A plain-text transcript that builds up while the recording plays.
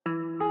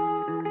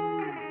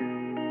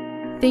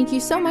Thank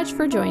you so much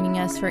for joining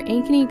us for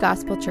Ankeny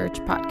Gospel Church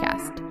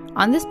podcast.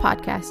 On this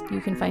podcast,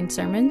 you can find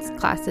sermons,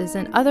 classes,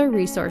 and other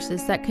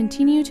resources that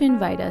continue to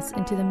invite us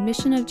into the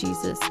mission of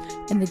Jesus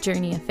and the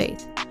journey of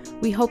faith.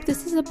 We hope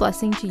this is a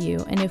blessing to you,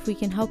 and if we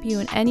can help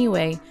you in any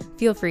way,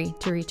 feel free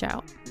to reach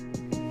out.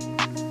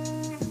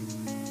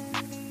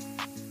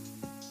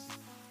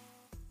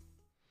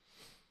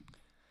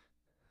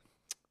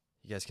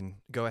 You guys can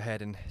go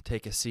ahead and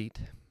take a seat.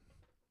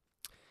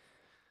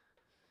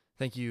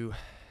 Thank you,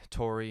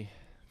 Tori,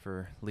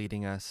 for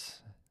leading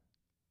us,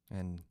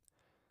 and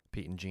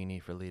Pete and Jeannie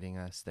for leading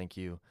us. Thank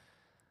you,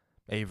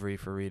 Avery,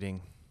 for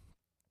reading.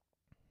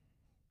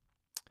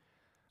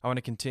 I want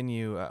to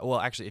continue.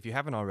 Actually, if you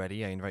haven't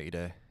already, I invite you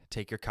to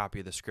take your copy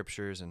of the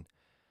scriptures and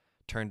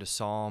turn to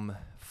Psalm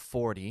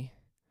 40.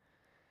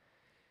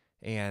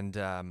 And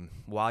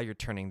while you're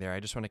turning there, I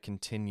just want to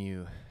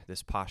continue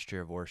this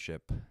posture of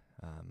worship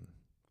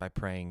by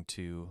praying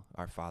to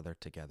our Father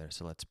together.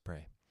 So let's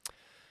pray.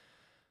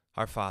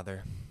 Our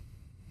Father,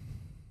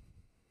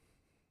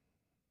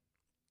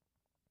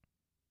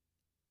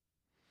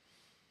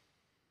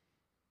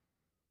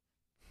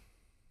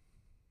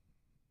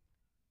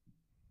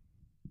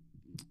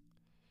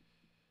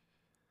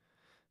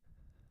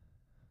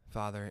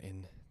 Father,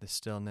 in the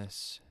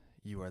stillness,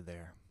 you are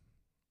there.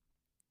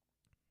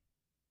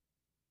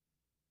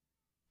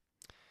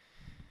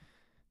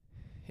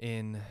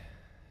 In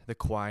the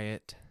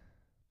quiet,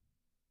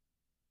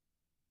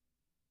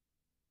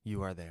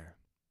 you are there.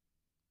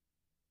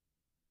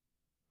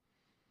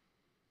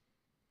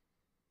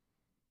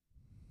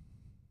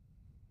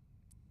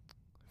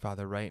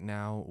 Father, right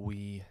now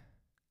we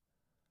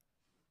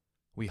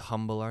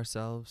humble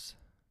ourselves.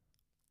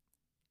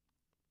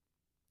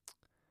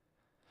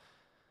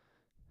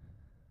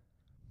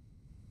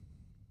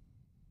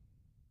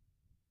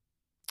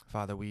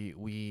 Father,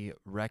 we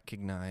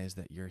recognize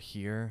that you're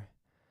here,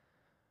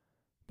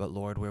 but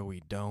Lord, where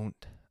we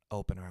don't,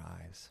 open our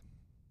eyes.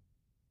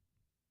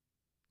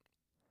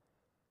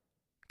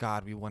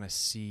 God, we want to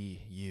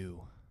see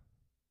you.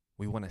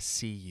 We want to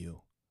see you.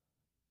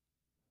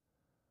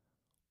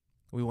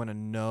 We want to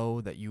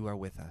know that you are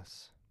with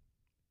us.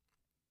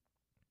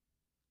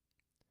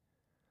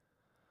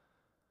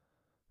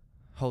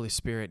 Holy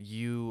Spirit,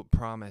 you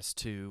promise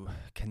to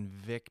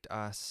convict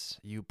us.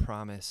 You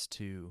promise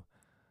to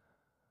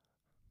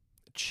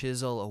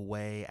chisel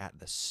away at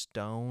the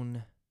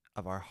stone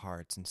of our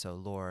hearts. And so,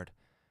 Lord,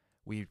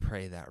 we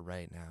pray that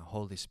right now.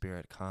 Holy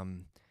Spirit,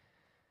 come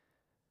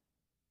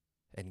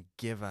and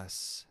give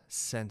us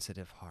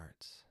sensitive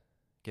hearts.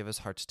 Give us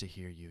hearts to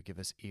hear you. Give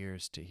us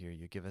ears to hear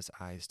you. Give us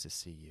eyes to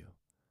see you.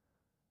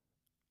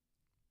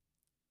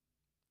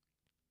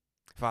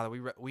 Father,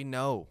 we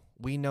know,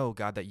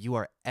 God, that you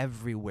are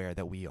everywhere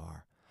that we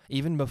are.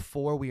 Even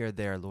before we are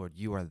there, Lord,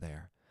 you are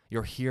there.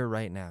 You're here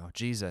right now.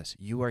 Jesus,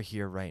 you are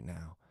here right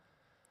now.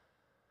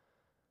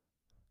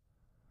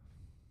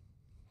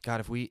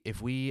 God,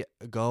 if we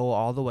go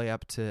all the way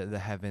up to the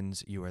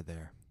heavens, you are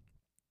there.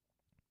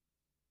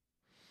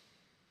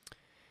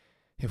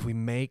 If we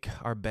make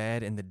our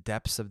bed in the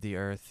depths of the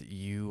earth,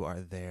 you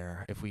are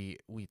there. If we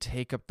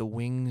take up the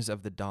wings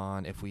of the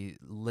dawn, if we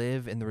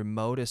live in the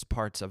remotest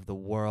parts of the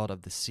world,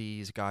 of the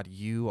seas, God,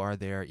 you are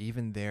there.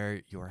 Even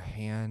there, your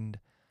hand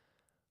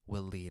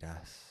will lead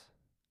us.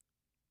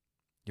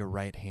 Your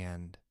right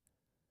hand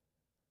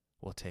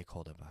will take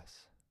hold of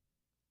us.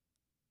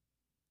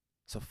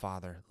 So,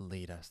 Father,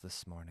 lead us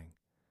this morning.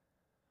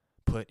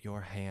 Put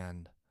your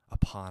hand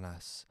upon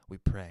us, we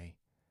pray.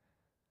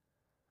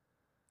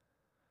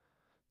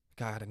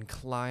 God,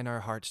 incline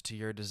our hearts to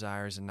your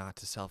desires and not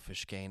to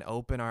selfish gain.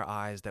 Open our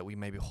eyes that we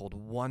may behold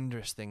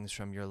wondrous things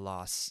from your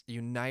law.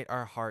 Unite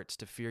our hearts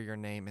to fear your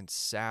name and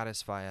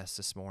satisfy us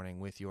this morning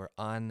with your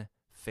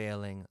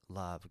unfailing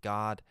love.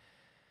 God,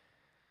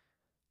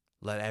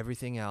 let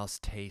everything else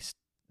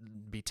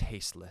be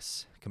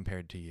tasteless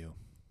compared to you.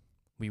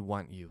 We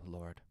want you,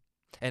 Lord.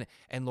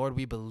 And Lord,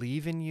 we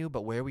believe in you,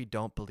 but where we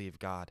don't believe,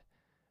 God,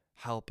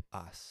 help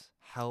us.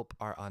 Help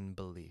our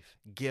unbelief.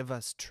 Give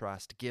us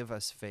trust. Give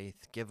us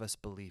faith. Give us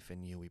belief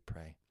in you, we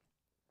pray.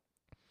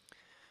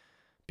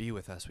 Be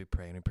with us, we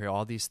pray. And we pray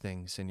all these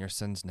things in your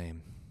Son's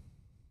name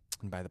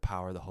and by the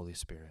power of the Holy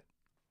Spirit.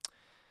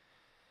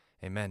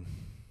 Amen.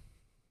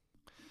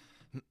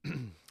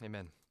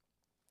 Amen.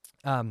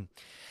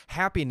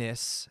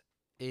 Happiness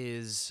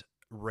is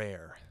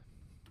rare.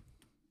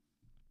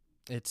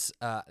 It's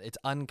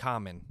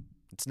uncommon.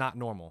 It's not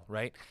normal,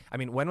 right? I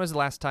mean, when was the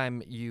last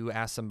time you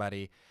asked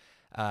somebody,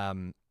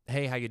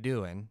 hey, how you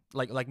doing?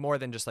 Like more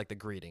than just like the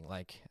greeting.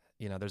 Like,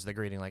 you know, there's the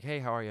greeting like, hey,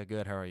 how are you?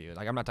 Good. How are you?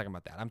 Like, I'm not talking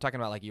about that. I'm talking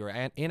about like you were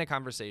in a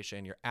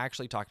conversation. You're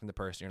actually talking to the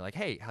person. You're like,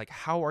 hey, like,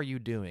 how are you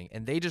doing?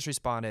 And they just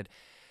responded,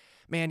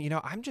 man, you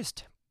know, I'm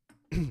just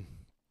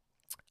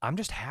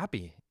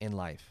happy in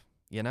life.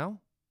 You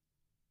know,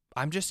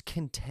 I'm just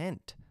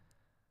content.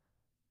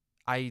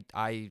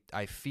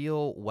 I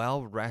feel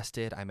well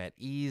rested. I'm at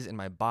ease in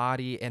my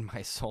body and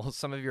my soul.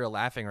 Some of you are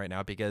laughing right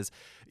now because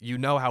you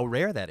know how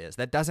rare that is.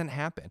 That doesn't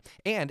happen.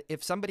 And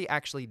if somebody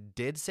actually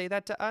did say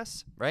that to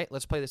us, right?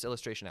 Let's play this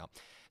illustration out.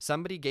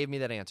 Somebody gave me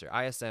that answer.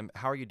 I asked them,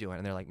 "How are you doing?"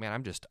 And they're like, "Man,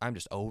 I'm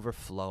just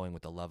overflowing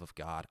with the love of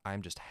God.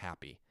 I'm just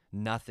happy.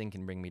 Nothing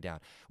can bring me down."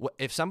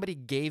 If somebody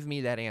gave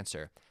me that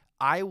answer,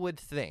 I would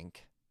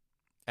think,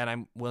 and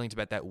I'm willing to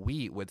bet that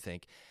we would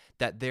think,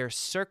 that their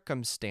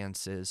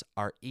circumstances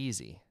are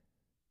easy,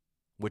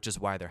 which is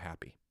why they're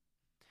happy.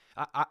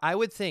 I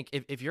would think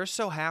if you're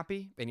so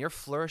happy and you're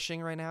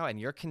flourishing right now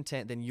and you're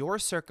content, then your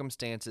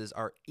circumstances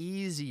are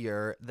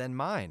easier than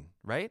mine,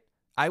 right?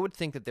 I would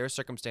think that their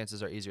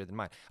circumstances are easier than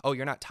mine. Oh,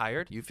 you're not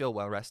tired? You feel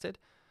well rested?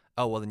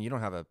 Oh, well, then you don't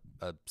have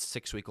a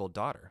 6-week-old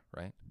daughter,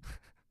 right?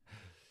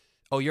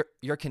 Oh,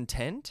 you're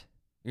content?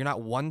 You're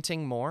not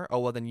wanting more? Oh,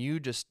 well, then you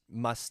just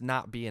must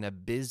not be in a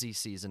busy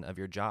season of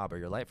your job or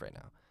your life right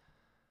now.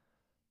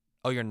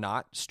 Oh, you're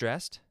not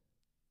stressed?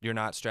 You're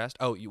not stressed?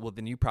 Oh, well,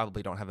 then you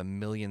probably don't have a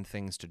million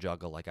things to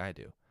juggle like I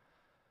do.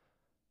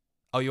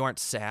 Oh, you aren't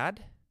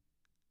sad?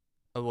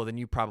 Oh, well, then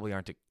you probably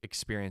aren't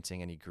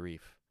experiencing any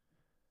grief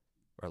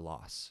or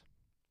loss.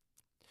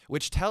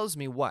 Which tells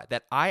me what?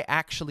 That I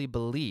actually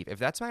believe. If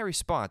that's my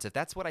response, if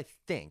that's what I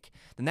think,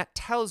 then that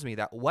tells me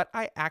that what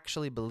I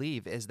actually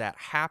believe is that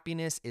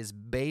happiness is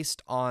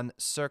based on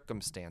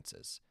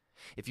circumstances.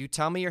 If you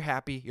tell me you're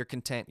happy, you're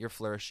content, you're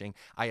flourishing,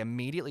 I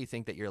immediately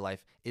think that your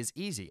life is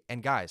easy.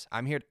 And guys,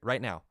 I'm here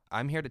right now.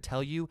 I'm here to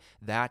tell you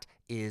that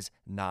is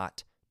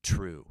not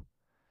true.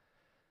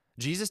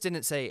 Jesus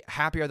didn't say,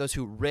 happy are those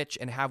who are rich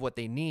and have what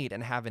they need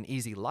and have an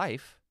easy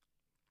life.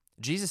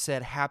 Jesus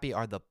said, happy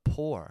are the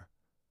poor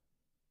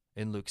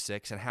in Luke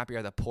 6, and happy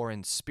are the poor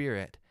in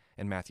spirit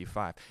in Matthew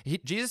 5.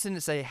 Jesus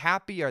didn't say,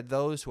 happy are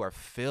those who are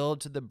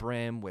filled to the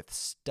brim with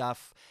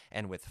stuff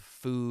and with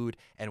food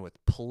and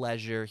with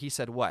pleasure. He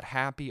said what?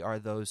 Happy are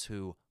those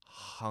who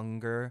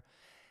hunger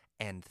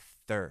and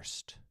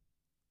thirst,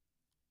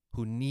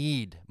 who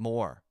need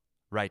more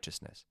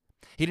righteousness.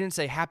 He didn't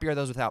say, happy are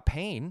those without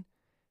pain.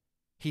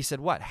 He said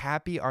what?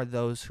 Happy are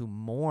those who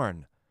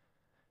mourn.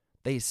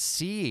 They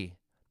see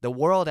the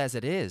world as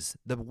it is,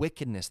 the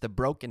wickedness, the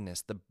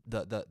brokenness,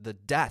 the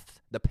death,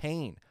 the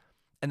pain,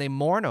 and they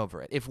mourn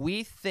over it. If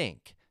we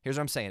think, here's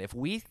what I'm saying, if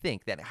we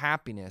think that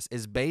happiness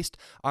is based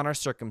on our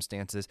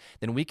circumstances,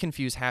 then we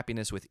confuse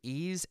happiness with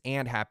ease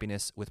and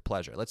happiness with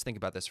pleasure. Let's think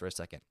about this for a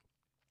second.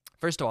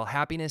 First of all,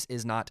 happiness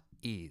is not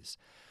ease.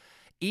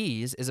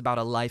 Ease is about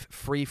a life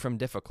free from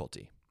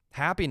difficulty.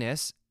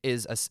 Happiness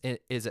is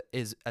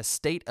a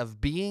state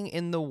of being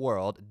in the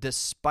world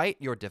despite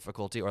your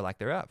difficulty or lack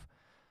thereof.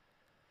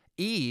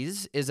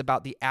 Ease is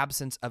about the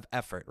absence of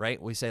effort,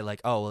 right? We say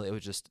like, oh, well,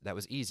 that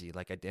was easy.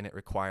 Like I didn't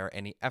require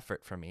any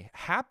effort from me.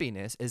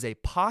 Happiness is a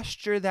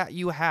posture that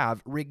you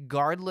have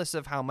regardless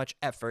of how much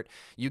effort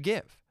you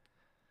give.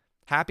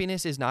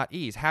 Happiness is not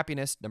ease.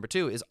 Happiness, number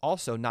 2, is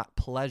also not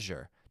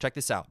pleasure. Check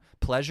this out.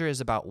 Pleasure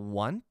is about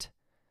want.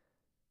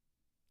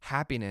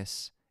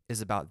 Happiness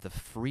is about the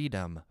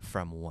freedom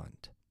from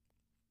want.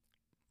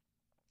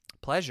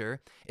 Pleasure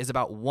is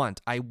about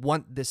want. I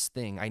want this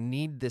thing. I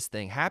need this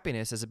thing.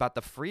 Happiness is about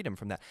the freedom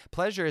from that.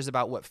 Pleasure is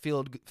about what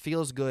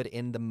feels good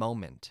in the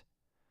moment.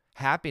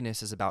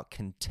 Happiness is about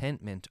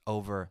contentment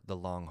over the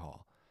long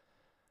haul.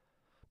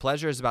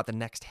 Pleasure is about the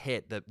next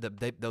hit,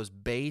 those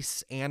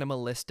base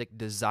animalistic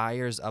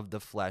desires of the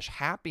flesh.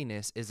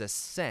 Happiness is a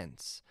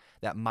sense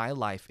that my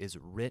life is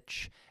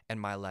rich and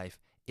my life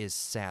is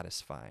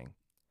satisfying.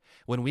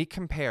 When we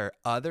compare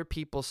other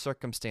people's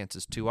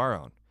circumstances to our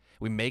own,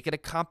 we make it a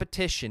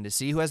competition to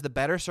see who has the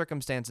better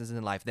circumstances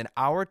in life, then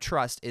our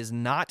trust is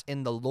not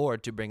in the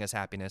Lord to bring us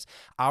happiness.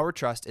 Our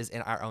trust is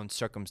in our own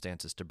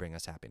circumstances to bring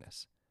us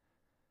happiness.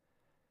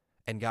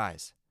 And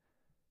guys,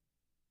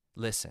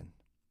 listen,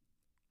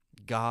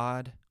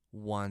 God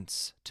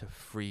wants to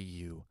free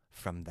you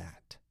from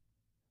that.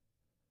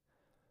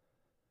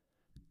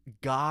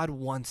 God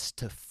wants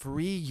to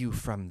free you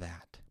from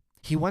that.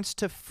 He wants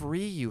to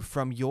free you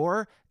from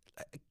your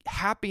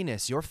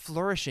happiness, your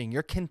flourishing,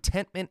 your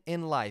contentment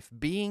in life,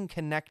 being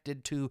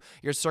connected to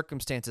your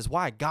circumstances.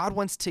 Why? God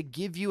wants to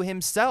give you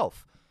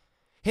himself,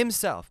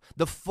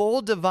 the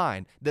full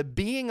divine, the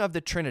being of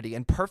the Trinity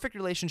in perfect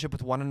relationship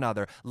with one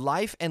another,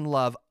 life and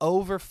love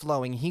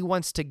overflowing. He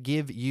wants to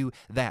give you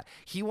that.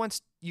 He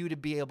wants you to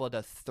be able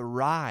to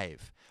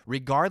thrive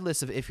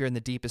regardless of if you're in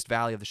the deepest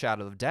valley of the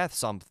shadow of death,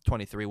 Psalm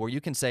 23, where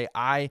you can say,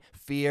 I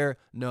fear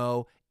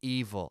no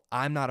evil.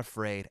 I'm not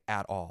afraid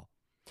at all.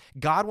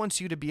 God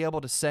wants you to be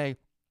able to say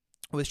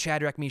with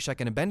Shadrach, Meshach,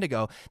 and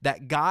Abednego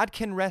that God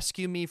can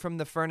rescue me from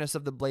the furnace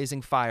of the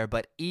blazing fire,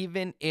 but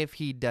even if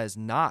he does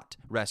not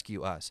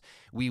rescue us,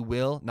 we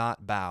will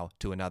not bow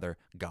to another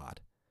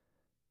God.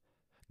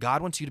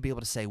 God wants you to be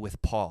able to say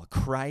with Paul,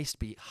 Christ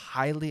be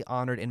highly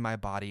honored in my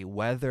body,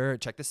 whether,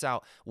 check this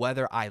out,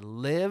 whether I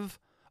live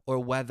or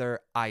whether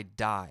I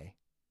die.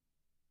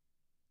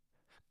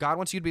 God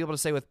wants you to be able to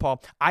say with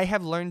Paul, I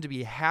have learned to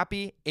be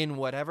happy in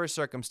whatever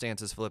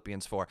circumstances,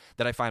 Philippians 4,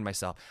 that I find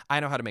myself. I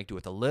know how to make do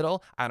with a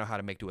little. I know how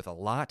to make do with a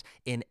lot.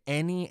 In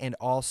any and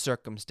all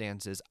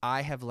circumstances,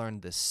 I have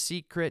learned the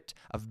secret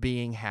of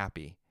being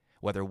happy,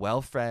 whether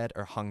well-fed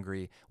or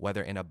hungry,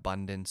 whether in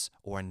abundance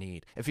or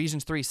need.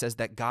 Ephesians 3 says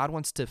that God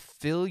wants to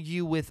fill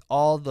you with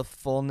all the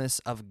fullness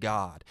of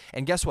God.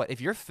 And guess what?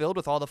 If you're filled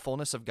with all the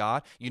fullness of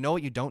God, you know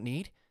what you don't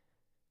need?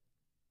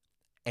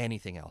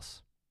 Anything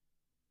else.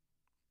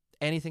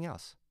 Anything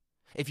else.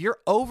 If you're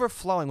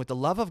overflowing with the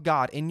love of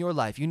God in your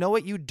life, you know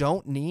what you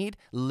don't need?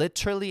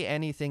 Literally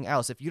anything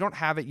else. If you don't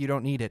have it, you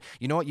don't need it.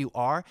 You know what you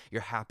are?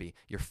 You're happy,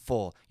 you're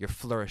full, you're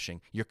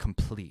flourishing, you're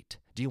complete.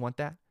 Do you want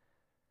that?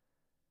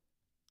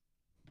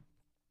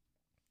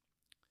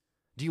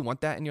 Do you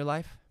want that in your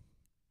life?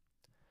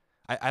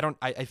 I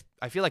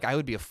feel like I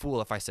would be a fool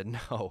if I said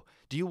no.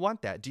 Do you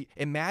want that?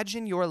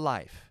 Imagine your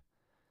life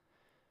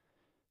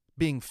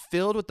being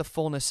filled with the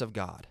fullness of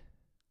God.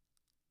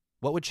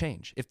 What would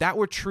change? If that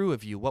were true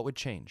of you, what would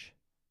change?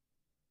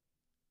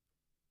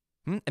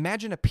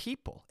 Imagine a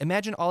people.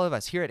 Imagine all of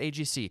us here at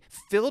AGC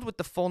filled with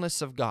the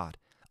fullness of God,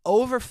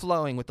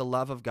 overflowing with the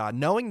love of God,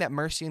 knowing that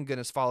mercy and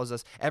goodness follows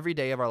us every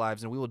day of our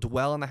lives, and we will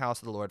dwell in the house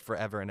of the Lord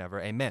forever and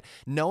ever. Amen.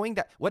 Knowing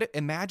that,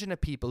 imagine a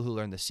people who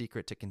learn the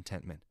secret to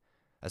contentment,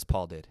 as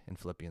Paul did in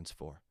Philippians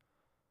 4.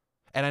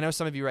 And I know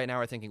some of you right now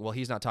are thinking, well,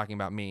 he's not talking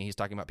about me. He's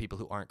talking about people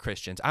who aren't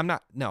Christians.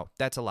 No,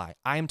 that's a lie.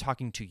 I am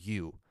talking to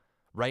you.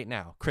 Right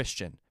now,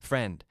 Christian,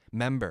 friend,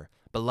 member,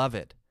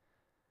 beloved,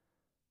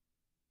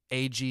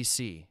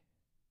 AGC.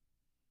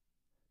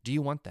 Do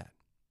you want that?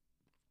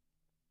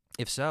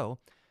 If so,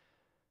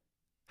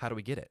 how do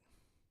we get it?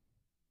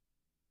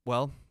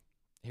 Well,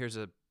 here's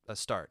a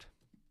start.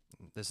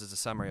 This is a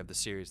summary of the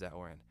series that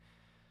we're in.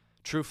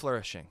 True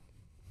flourishing.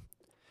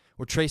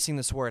 We're tracing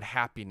this word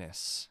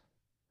happiness,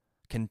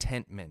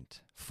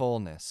 contentment,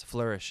 fullness,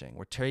 flourishing.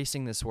 We're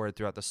tracing this word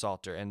throughout the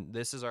Psalter, and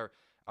this is our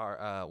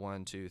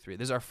 1, 2, 3.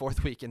 This is our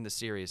 4th week in the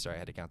series. Sorry, I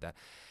had to count that.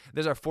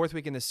 This is our 4th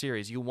week in the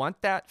series. You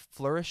want that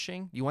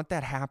flourishing? You want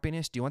that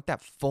happiness? Do you want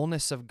that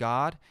fullness of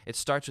God? It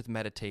starts with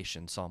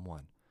meditation, Psalm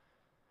 1.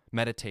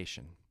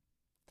 Meditation.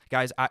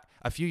 Guys,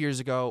 a few years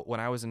ago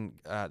when I was in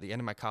the end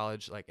of my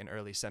college, like in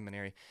early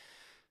seminary,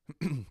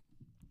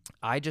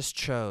 I just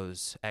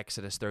chose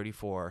Exodus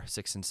 34,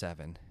 6 and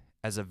 7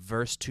 as a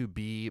verse to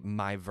be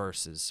my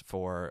verses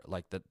for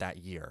like that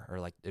year,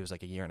 or like it was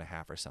like a year and a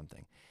half or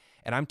something.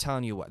 And I'm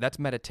telling you what, that's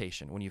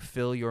meditation. When you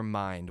fill your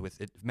mind with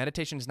it,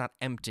 meditation is not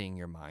emptying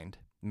your mind.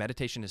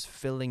 Meditation is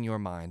filling your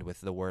mind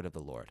with the word of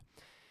the Lord.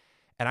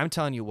 And I'm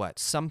telling you what,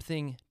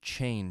 something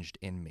changed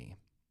in me.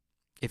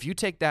 If you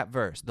take that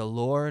verse, the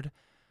Lord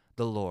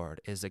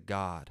is a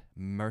God,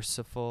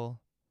 merciful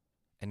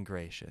and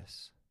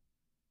gracious,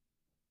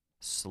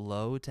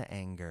 slow to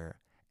anger,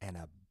 and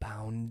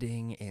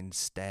abounding in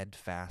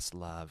steadfast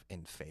love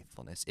and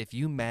faithfulness. If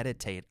you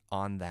meditate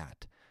on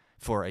that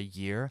for a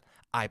year,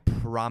 I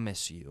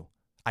promise you,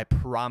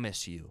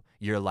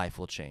 your life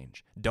will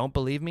change. Don't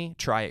believe me?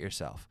 Try it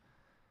yourself.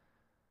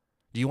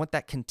 Do you want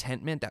that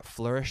contentment, that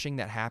flourishing,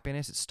 that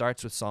happiness? It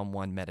starts with Psalm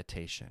 1,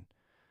 meditation.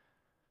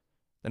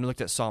 Then we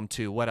looked at Psalm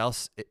 2. What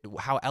else?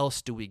 How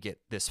else do we get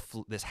this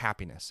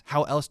happiness?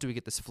 How else do we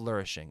get this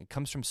flourishing? It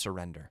comes from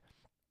surrender.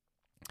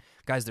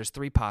 Guys, there's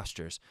 3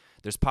 postures.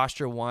 There's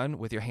posture 1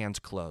 with your hands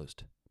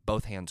closed.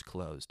 Both hands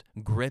closed,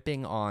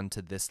 gripping on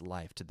to this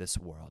life, to this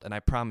world. And I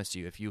promise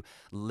you, if you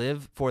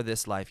live for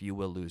this life, you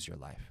will lose your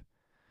life.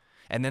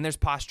 And then there's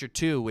posture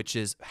 2, which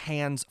is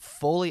hands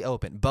fully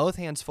open, both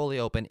hands fully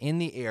open in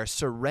the air,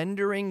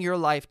 surrendering your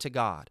life to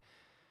God.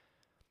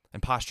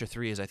 And posture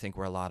 3 is, I think,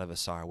 where a lot of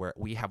us are, where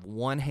we have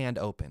one hand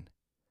open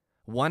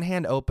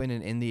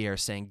and in the air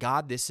saying,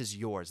 God, this is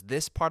yours.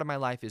 This part of my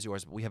life is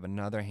yours. But we have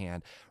another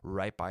hand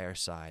right by our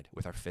side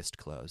with our fist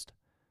closed,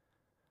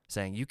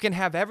 saying, you can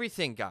have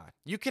everything, God.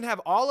 You can have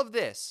all of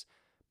this,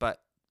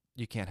 but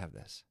you can't have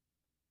this.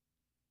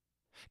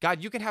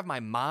 God, you can have my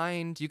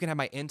mind, you can have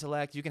my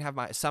intellect, you can have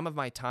some of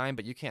my time,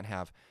 but you can't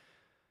have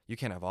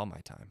all my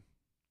time.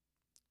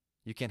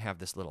 You can't have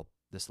this little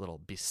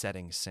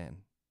besetting sin.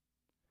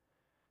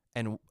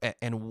 And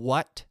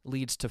what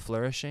leads to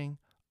flourishing?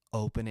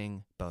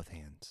 Opening both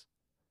hands,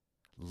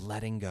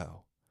 letting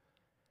go,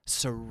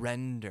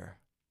 surrender,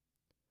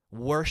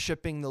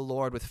 worshiping the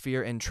Lord with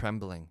fear and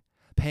trembling,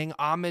 paying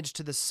homage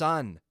to the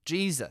Son,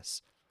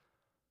 Jesus,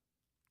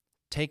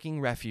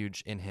 taking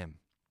refuge in him.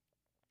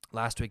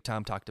 Last week,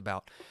 Tom talked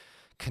about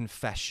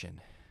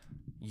confession.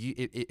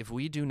 If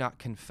we do not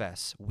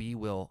confess,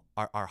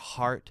 our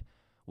heart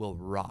will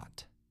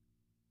rot.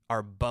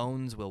 Our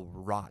bones will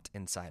rot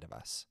inside of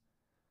us.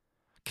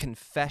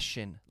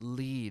 Confession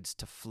leads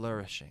to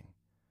flourishing.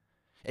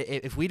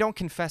 If we don't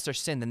confess our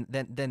sin,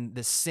 then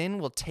the sin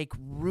will take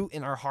root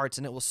in our hearts,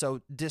 and it will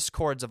sow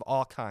discords of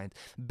all kinds,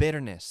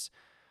 bitterness,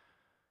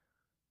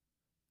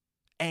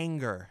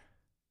 anger,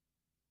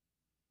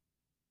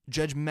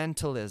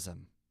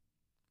 judgmentalism.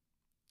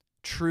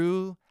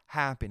 True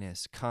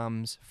happiness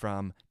comes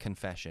from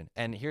confession.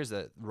 And here's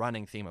the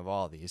running theme of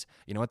all of these.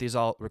 You know what these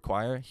all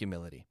require?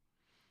 Humility.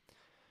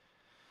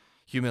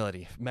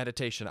 Humility,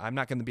 meditation. I'm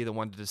not going to be the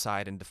one to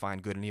decide and define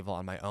good and evil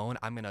on my own.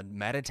 I'm going to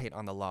meditate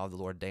on the law of the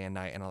Lord day and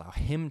night and allow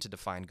him to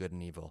define good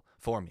and evil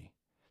for me.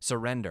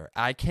 Surrender.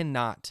 I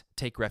cannot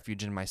take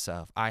refuge in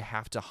myself. I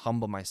have to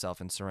humble myself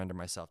and surrender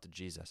myself to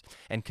Jesus.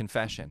 And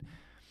confession.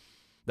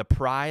 The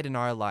pride in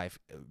our life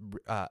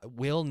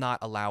will not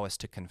allow us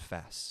to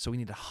confess. So we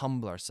need to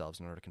humble ourselves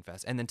in order to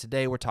confess. And then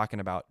today we're talking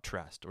about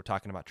trust. We're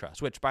talking about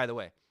trust, which, by the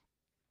way,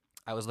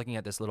 I was looking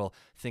at this little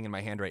thing in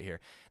my hand right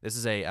here. This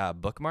is a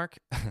bookmark.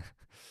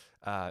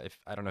 If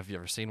I don't know if you've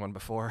ever seen one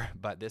before,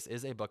 but this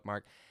is a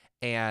bookmark,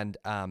 and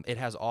it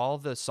has all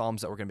the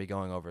Psalms that we're going to be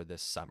going over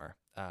this summer.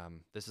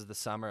 This is the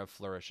summer of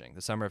flourishing,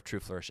 the summer of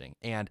true flourishing,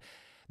 and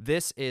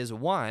this is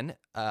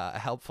a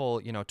helpful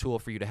tool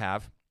for you to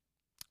have,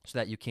 so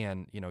that you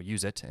can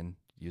use it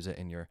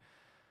in your.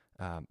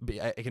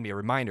 It can be a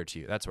reminder to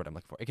you. That's what I'm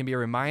looking for. It can be a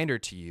reminder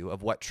to you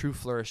of what true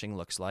flourishing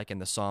looks like in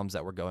the Psalms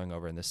that we're going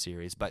over in this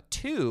series. But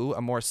two,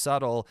 a more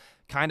subtle,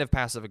 kind of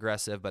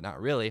passive-aggressive, but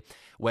not really,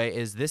 way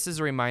is this is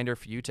a reminder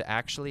for you to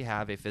actually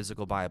have a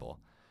physical Bible.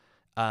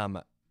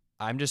 I'm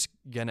just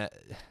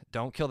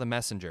don't kill the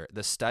messenger.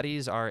 The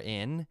studies are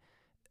in,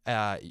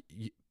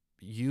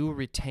 you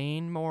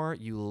retain more,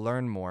 you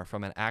learn more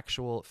from an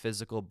actual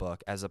physical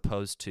book as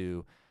opposed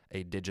to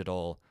a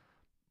digital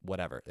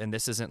whatever. And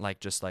this isn't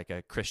just like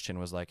a Christian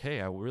was like,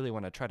 hey, I really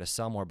want to try to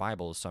sell more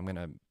Bibles, so I'm going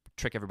to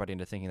trick everybody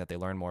into thinking that they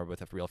learn more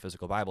with a real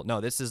physical Bible. No,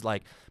 this is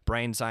like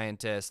brain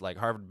scientists, like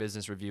Harvard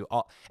Business Review.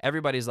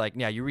 Everybody's like,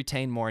 yeah, you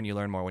retain more and you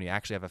learn more when you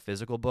actually have a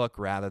physical book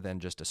rather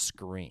than just a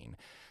screen.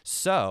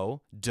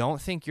 So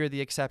don't think you're the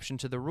exception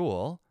to the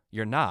rule.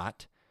 You're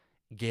not.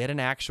 Get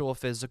an actual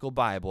physical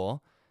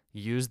Bible.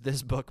 Use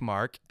this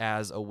bookmark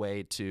as a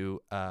way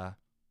to,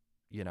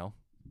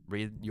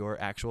 read your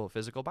actual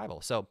physical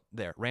Bible. So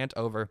there, rant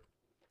over.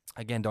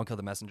 Again, don't kill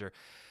the messenger.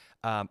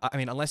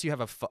 Unless you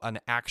have an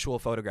actual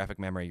photographic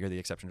memory, you're the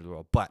exception to the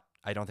rule. But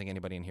I don't think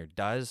anybody in here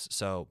does,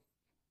 so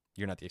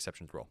you're not the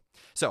exception to the rule.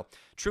 So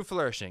true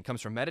flourishing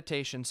comes from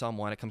meditation, Psalm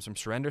 1. It comes from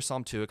surrender,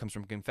 Psalm 2. It comes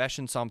from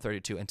confession, Psalm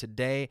 32. And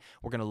today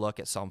we're going to look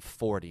at Psalm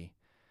 40.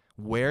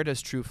 Where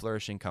does true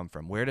flourishing come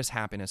from? Where does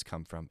happiness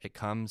come from? It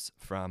comes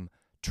from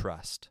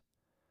trust.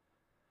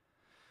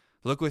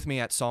 Look with me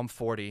at Psalm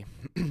 40.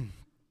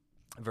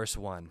 Verse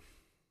 1.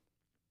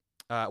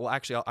 I'm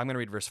going to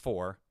read verse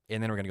 4,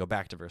 and then we're going to go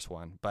back to verse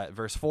 1. But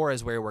verse 4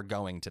 is where we're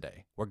going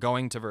today. We're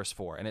going to verse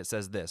 4, and it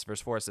says this. Verse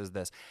 4 says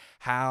this: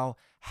 how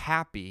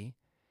happy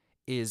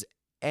is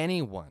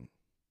anyone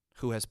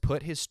who has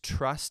put his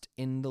trust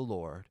in the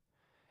Lord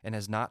and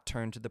has not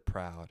turned to the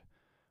proud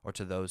or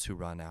to those who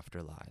run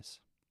after lies.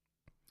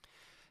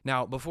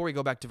 Now, before we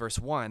go back to verse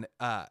 1,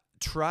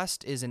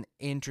 trust is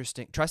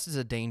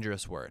a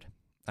dangerous word.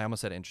 I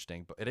almost said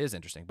interesting, but it is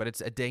interesting, but it's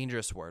a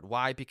dangerous word.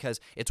 Why? Because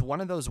it's one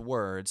of those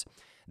words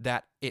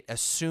that it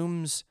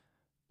assumes,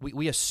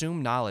 we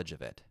assume knowledge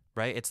of it,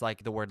 right? It's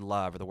like the word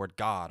love or the word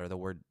God or the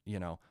word,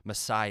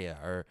 Messiah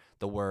or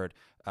the word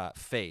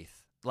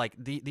faith. Like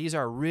these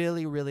are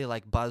really, really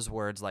like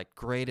buzzwords, like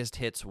greatest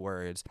hits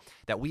words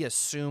that we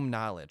assume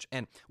knowledge.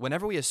 And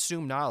whenever we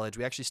assume knowledge,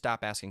 we actually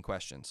stop asking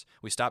questions.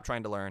 We stop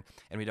trying to learn,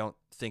 and we don't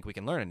think we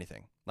can learn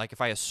anything. Like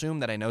if I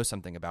assume that I know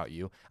something about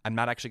you, I'm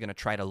not actually going to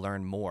try to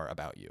learn more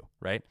about you,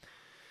 right?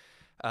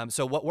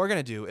 So what we're going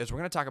to do is we're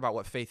going to talk about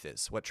what faith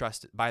is, what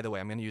trust. By the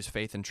way, I'm going to use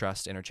faith and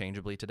trust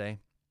interchangeably today.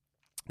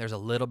 There's a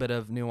little bit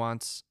of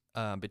nuance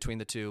between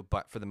the two,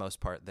 but for the most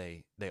part,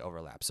 they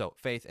overlap. So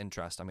faith and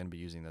trust, I'm going to be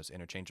using those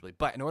interchangeably.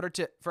 But in order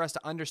for us to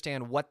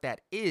understand what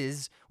that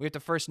is, we have to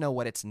first know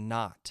what it's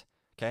not,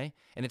 okay?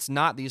 And it's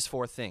not these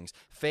four things.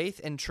 Faith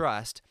and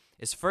trust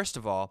is, first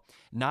of all,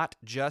 not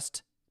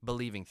just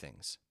believing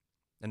things.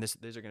 And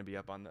these are going to be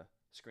up on the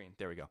screen.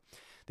 There we go.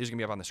 These are going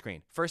to be up on the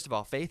screen. First of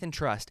all, faith and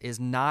trust is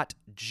not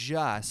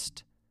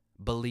just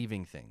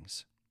believing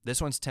things.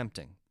 This one's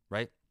tempting,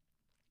 right?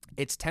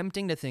 It's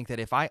tempting to think that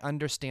if I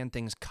understand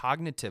things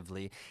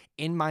cognitively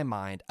in my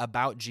mind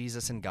about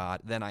Jesus and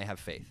God, then I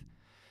have faith.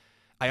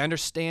 I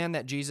understand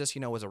that Jesus,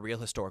 was a real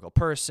historical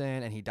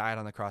person, and he died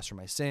on the cross for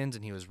my sins,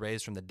 and he was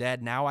raised from the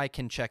dead. Now I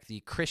can check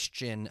the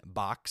Christian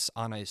box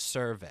on a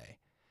survey.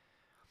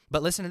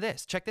 But listen to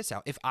this. Check this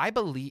out. If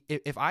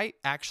I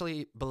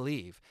actually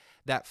believe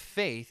that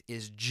faith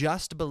is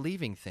just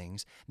believing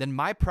things, then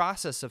my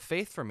process of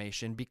faith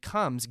formation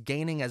becomes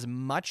gaining as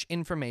much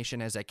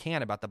information as I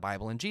can about the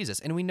Bible and Jesus.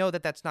 And we know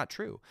that that's not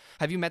true.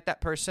 Have you met that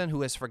person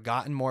who has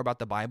forgotten more about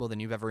the Bible than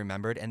you've ever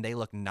remembered, and they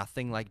look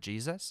nothing like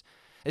Jesus?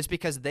 It's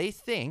because they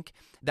think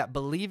that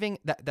believing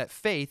that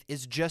faith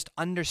is just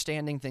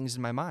understanding things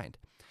in my mind.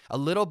 A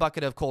little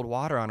bucket of cold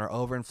water on our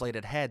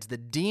overinflated heads, the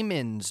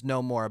demons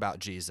know more about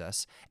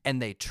Jesus,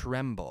 and they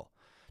tremble.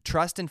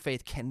 Trust and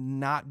faith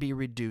cannot be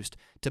reduced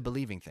to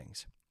believing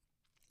things.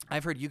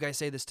 I've heard you guys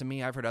say this to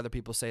me. I've heard other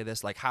people say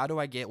this, like, how do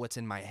I get what's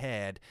in my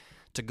head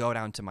to go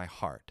down to my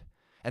heart?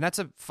 And that's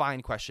a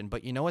fine question,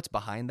 but you know what's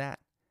behind that?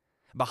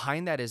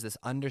 Behind that is this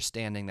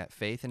understanding that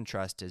faith and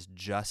trust is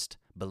just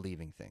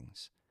believing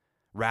things.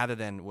 Rather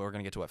than, we're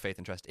going to get to what faith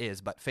and trust is,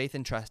 but faith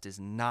and trust is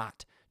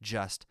not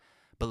just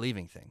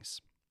believing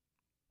things.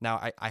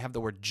 Now, I have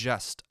the word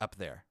just up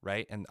there,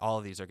 right? And all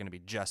of these are going to be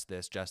just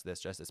this,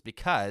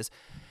 because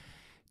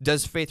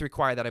does faith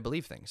require that I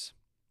believe things?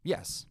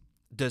 Yes.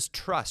 Does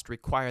trust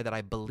require that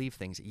I believe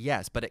things?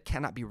 Yes, but it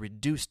cannot be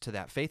reduced to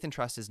that. Faith and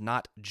trust is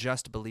not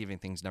just believing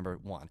things, number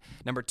one.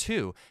 Number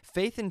two,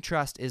 faith and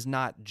trust is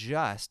not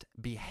just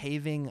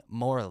behaving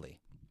morally.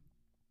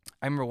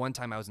 I remember one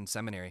time I was in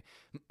seminary,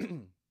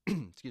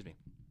 excuse me,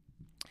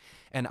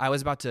 and I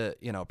was about to,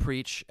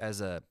 preach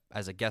as a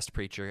guest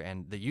preacher,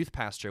 and the youth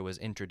pastor was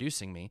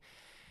introducing me,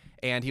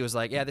 and he was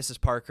like, "Yeah, this is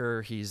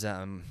Parker. He's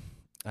a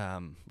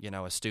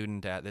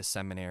student at this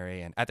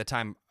seminary." And at the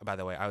time, by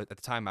the way,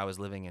 I was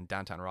living in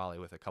downtown Raleigh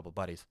with a couple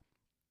buddies,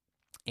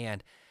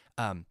 and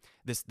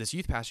this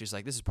youth pastor is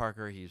like, "This is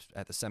Parker. He's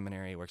at the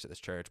seminary, works at this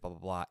church, blah blah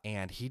blah,"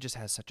 and he just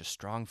has such a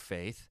strong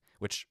faith,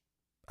 which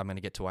I'm going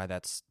to get to why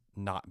that's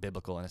not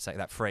biblical in a second.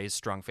 That phrase,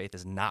 strong faith,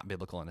 is not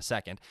biblical in a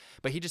second.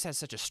 But he just has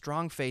such a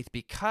strong faith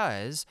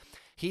because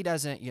he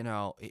doesn't,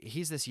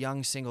 he's this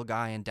young single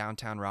guy in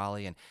downtown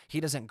Raleigh, and he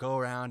doesn't go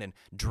around and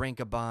drink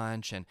a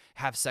bunch and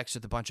have sex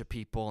with a bunch of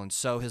people and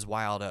sow his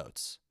wild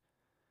oats.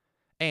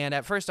 And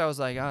at first I was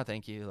like, "Oh,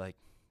 thank you. Like,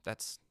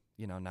 that's,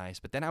 nice."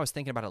 But then I was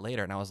thinking about it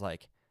later, and I was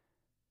like,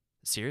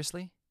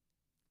 seriously?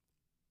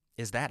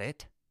 Is that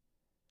it?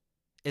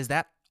 Is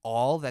that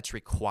all that's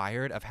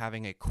required of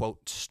having a,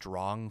 quote,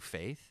 strong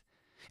faith?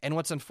 And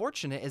what's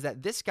unfortunate is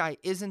that this guy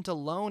isn't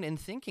alone in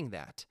thinking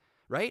that,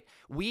 right?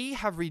 We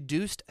have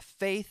reduced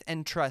faith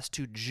and trust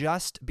to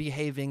just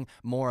behaving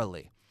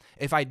morally.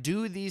 If I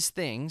do these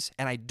things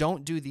and I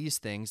don't do these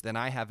things, then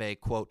I have a,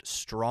 quote,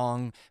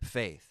 strong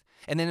faith.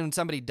 And then when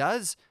somebody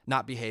does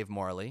not behave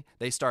morally,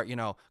 they start,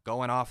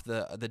 going off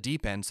the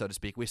deep end, so to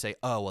speak. We say,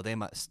 "Oh, well, they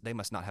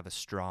must not have a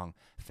strong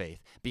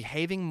faith."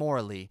 Behaving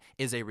morally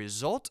is a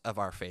result of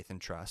our faith and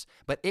trust,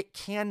 but it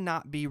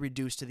cannot be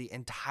reduced to the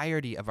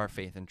entirety of our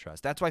faith and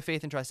trust. That's why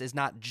faith and trust is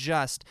not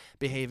just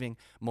behaving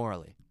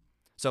morally.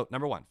 So,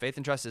 number one, faith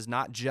and trust is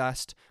not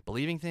just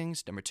believing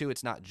things. Number two,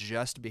 it's not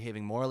just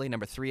behaving morally.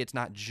 Number three, it's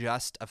not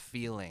just a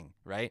feeling,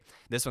 right?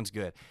 This one's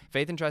good.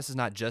 Faith and trust is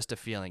not just a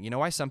feeling. You know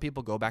why some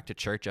people go back to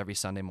church every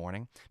Sunday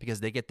morning?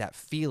 Because they get that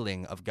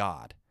feeling of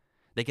God.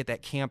 They get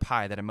that camp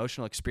high, that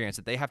emotional experience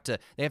that they have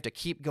to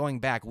keep going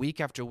back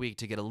week after week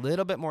to get a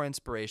little bit more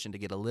inspiration, to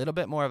get a little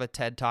bit more of a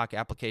TED Talk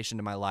application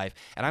to my life.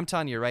 And I'm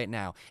telling you right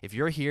now, if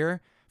you're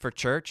here for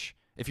church,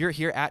 if you're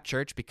here at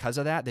church because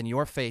of that, then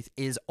your faith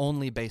is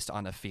only based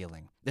on a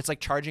feeling. It's like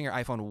charging your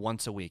iPhone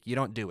once a week. You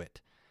don't do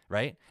it,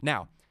 right?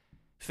 Now,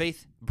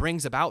 faith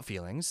brings about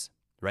feelings,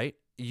 right?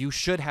 You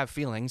should have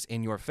feelings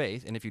in your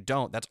faith, and if you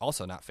don't, that's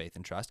also not faith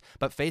and trust.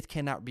 But faith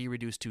cannot be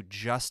reduced to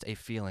just a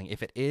feeling.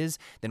 If it is,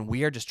 then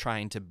we are just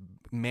trying to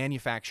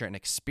manufacture an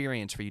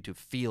experience for you to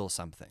feel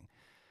something.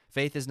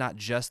 Faith is not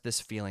just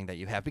this feeling that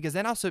you have, because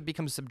then also it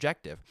becomes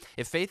subjective.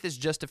 If faith is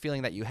just a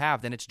feeling that you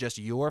have, then it's just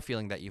your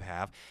feeling that you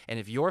have. And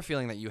if your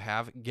feeling that you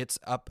have gets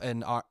up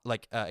and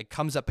it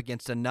comes up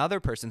against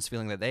another person's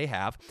feeling that they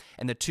have,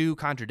 and the two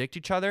contradict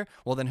each other,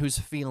 well, then whose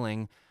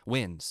feeling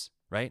wins,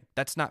 right?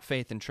 That's not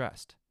faith and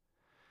trust.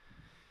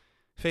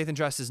 Faith and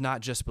trust is not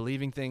just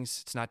believing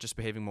things. It's not just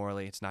behaving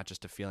morally. It's not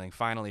just a feeling.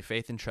 Finally,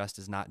 faith and trust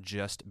is not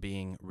just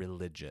being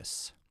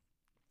religious.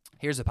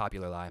 Here's a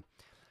popular lie.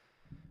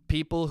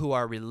 People who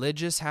are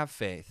religious have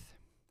faith.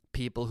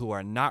 People who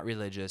are not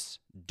religious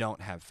don't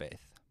have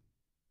faith,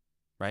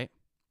 right?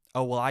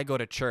 "Oh, well, I go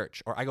to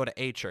church," or "I go to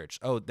a church."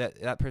 "Oh,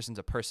 that person's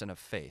a person of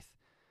faith."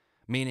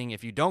 Meaning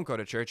if you don't go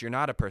to church, you're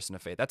not a person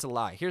of faith. That's a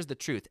lie. Here's the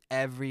truth.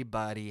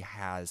 Everybody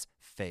has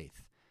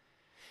faith.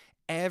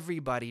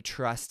 Everybody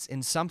trusts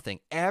in something.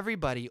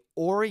 Everybody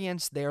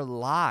orients their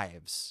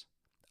lives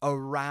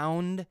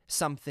around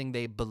something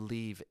they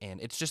believe in.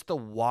 It's just the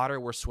water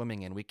we're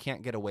swimming in. We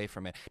can't get away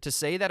from it. To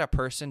say that a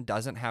person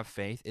doesn't have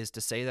faith is to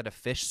say that a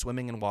fish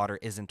swimming in water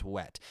isn't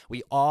wet.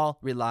 We all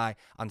rely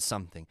on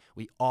something.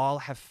 We all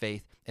have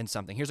faith in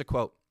something. Here's a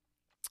quote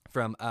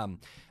from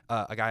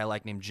a guy I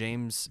like named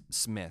James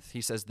Smith.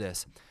 He says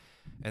this,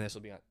 and this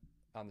will be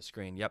on the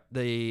screen. Yep.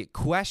 "The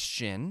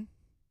question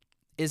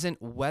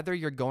isn't whether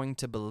you're going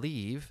to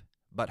believe,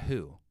 but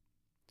who.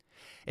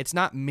 It's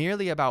not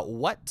merely about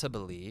what to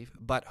believe,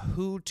 but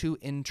who to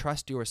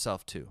entrust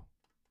yourself to."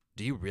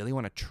 Do you really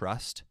want to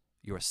trust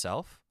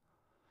yourself?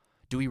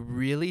 Do we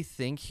really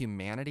think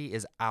humanity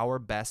is our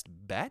best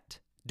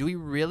bet? Do we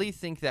really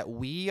think that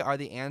we are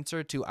the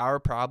answer to our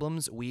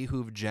problems, we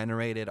who've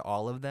generated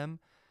all of them?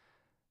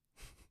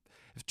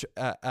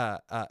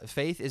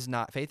 Faith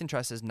and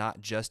trust is not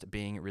just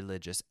being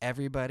religious.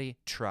 Everybody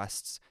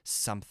trusts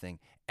something.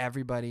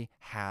 Everybody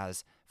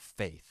has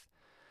faith.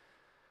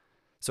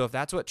 So if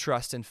that's what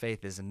trust and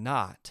faith is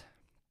not,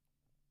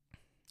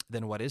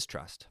 then what is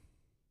trust?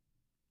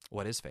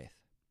 What is faith?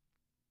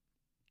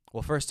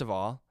 Well, first of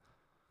all,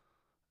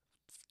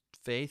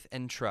 faith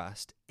and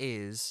trust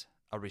is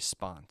a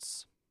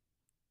response.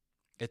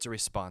 It's a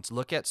response.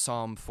 Look at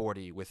Psalm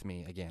 40 with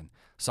me again.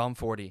 Psalm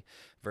 40,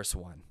 verse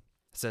 1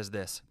 says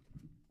this: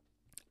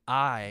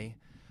 "I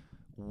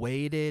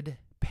waited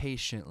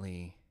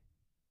patiently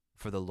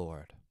for the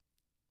Lord,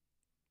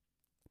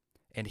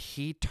 And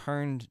he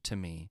turned to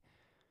me,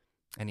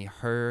 and he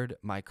heard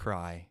my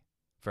cry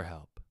for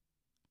help.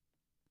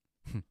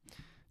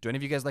 Do any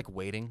of you guys like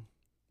waiting?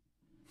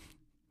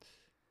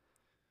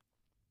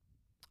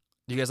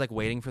 Do you guys like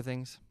waiting for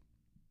things?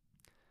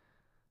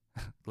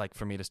 Like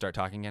for me to start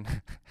talking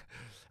again?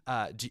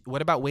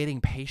 What about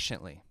waiting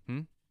patiently?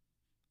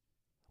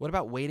 What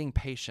about waiting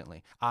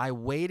patiently? I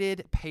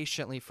waited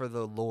patiently for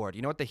the Lord.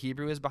 You know what the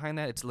Hebrew is behind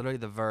that? It's literally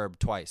the verb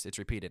twice. It's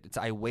repeated. It's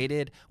I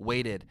waited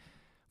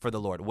for the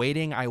Lord.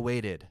 Waiting, I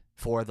waited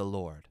for the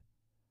Lord.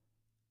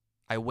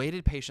 I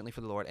waited patiently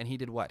for the Lord, and he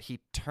did what? He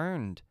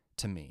turned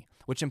to me,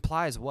 which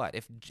implies what?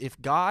 If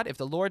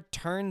the Lord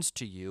turns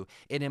to you,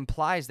 it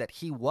implies that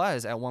he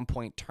was at one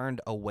point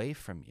turned away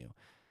from you.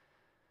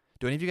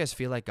 Do any of you guys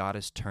feel like God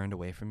has turned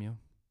away from you?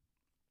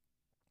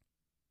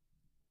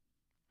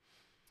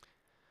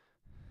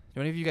 Do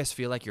any of you guys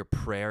feel like your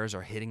prayers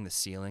are hitting the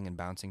ceiling and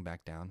bouncing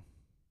back down?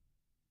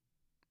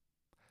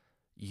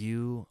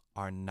 You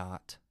are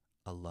not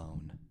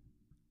alone.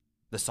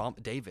 The psalm,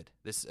 David,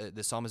 this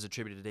psalm is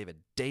attributed to David.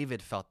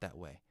 David felt that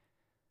way,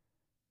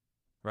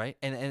 right?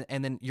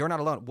 And then you're not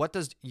alone. What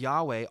does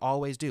Yahweh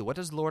always do? What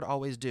does the Lord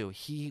always do?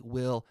 He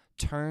will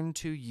turn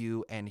to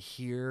you and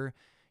hear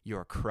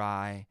your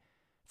cry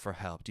for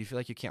help. Do you feel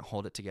like you can't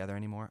hold it together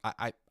anymore?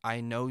 I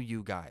know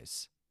you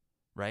guys,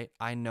 right?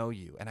 I know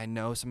you, and I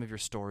know some of your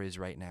stories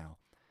right now.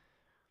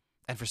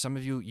 And for some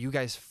of you, you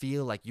guys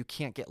feel like you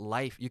can't get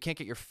life, you can't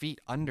get your feet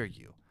under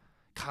you,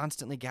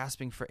 constantly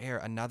gasping for air.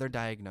 Another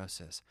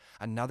diagnosis,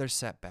 another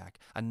setback,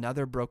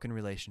 another broken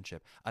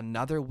relationship,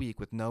 another week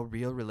with no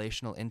real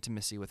relational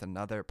intimacy with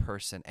another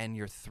person, and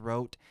your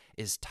throat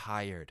is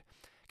tired.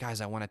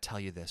 Guys, I want to tell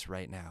you this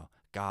right now.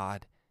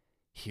 God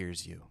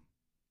hears you.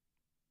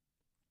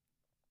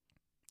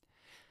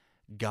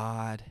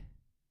 God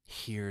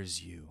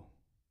hears you.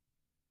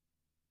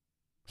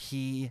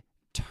 He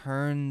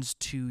turns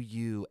to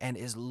you and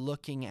is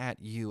looking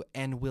at you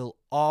and will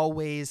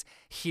always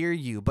hear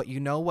you. But you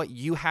know what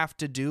you have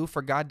to do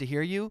for God to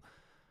hear you?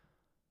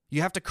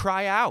 You have to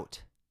cry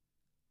out.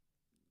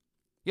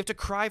 You have to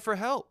cry for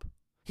help.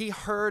 He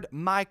heard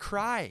my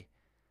cry.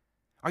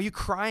 Are you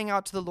crying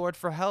out to the Lord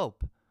for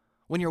help?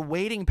 When you're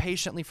waiting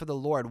patiently for the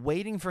Lord,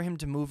 waiting for him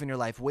to move in your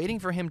life, waiting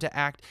for him to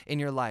act in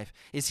your life,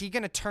 is he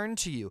going to turn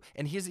to you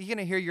and is he going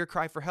to hear your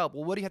cry for help?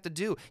 Well, what do you have to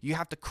do? You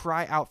have to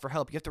cry out for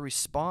help. You have to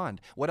respond.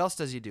 What else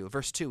does he do?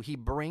 Verse 2, he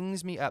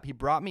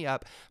brought me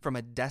up from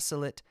a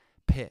desolate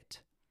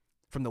pit,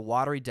 from the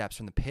watery depths,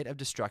 from the pit of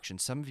destruction.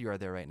 Some of you are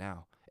there right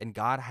now, and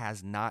God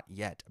has not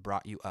yet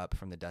brought you up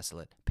from the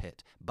desolate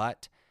pit,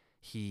 but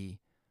he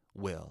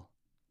will.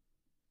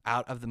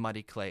 Out of the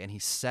muddy clay, and he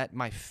set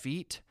my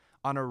feet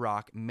on a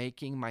rock,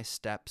 making my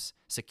steps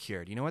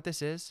secure. Do you know what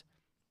this is?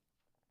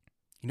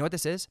 You know what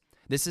this is?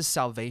 This is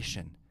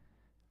salvation.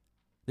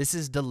 This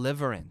is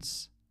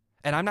deliverance.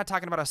 And I'm not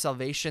talking about a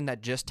salvation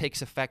that just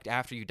takes effect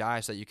after you die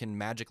so that you can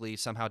magically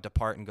somehow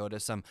depart and go to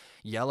some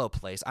yellow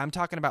place. I'm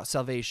talking about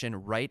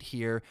salvation right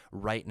here,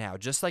 right now.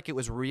 Just like it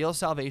was real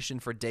salvation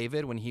for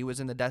David when he was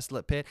in the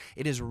desolate pit,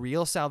 it is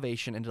real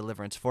salvation and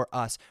deliverance for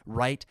us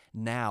right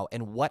now.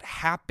 And what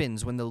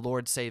happens when the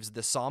Lord saves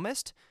the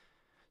psalmist?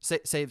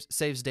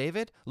 Saves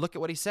David? Look at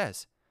what he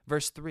says.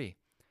 Verse 3,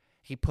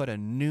 he put a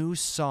new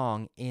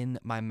song in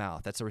my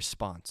mouth. That's a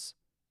response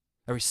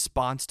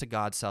to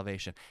God's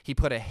salvation. He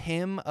put a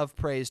hymn of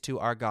praise to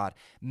our God.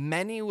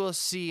 Many will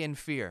see and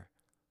fear.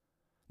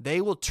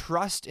 They will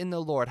trust in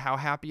the Lord. How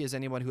happy is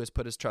anyone who has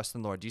put his trust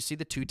in the Lord? Do you see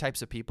the two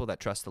types of people that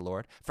trust the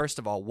Lord? First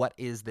of all, what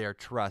is their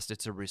trust?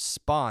 It's a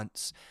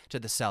response to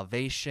the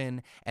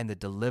salvation and the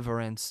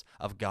deliverance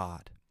of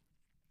God.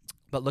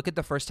 But look at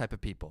the first type of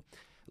people.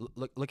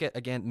 Look at,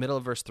 again, middle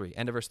of verse 3,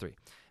 end of verse 3.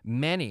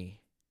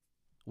 Many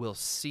will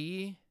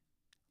see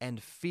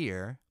and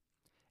fear,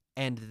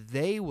 and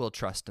they will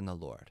trust in the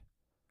Lord.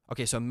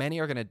 Okay, so many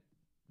they're going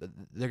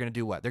to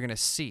do what? They're going to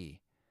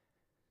see.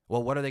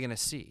 Well, what are they going to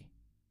see?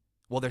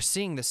 Well, they're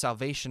seeing the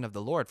salvation of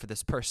the Lord for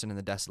this person in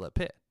the desolate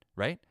pit,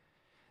 right?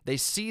 They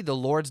see the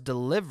Lord's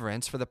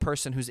deliverance for the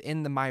person who's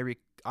in the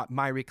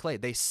miry clay.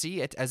 They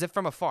see it as if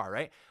from afar,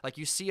 right? Like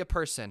you see a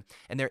person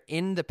and they're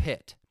in the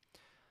pit.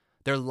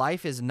 Their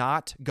life is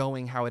not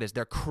going how it is.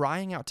 They're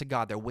crying out to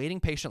God. They're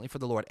waiting patiently for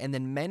the Lord. And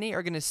then many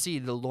are going to see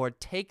the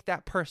Lord take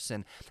that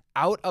person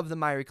out of the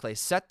miry clay,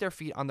 set their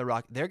feet on the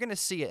rock. They're going to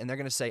see it and they're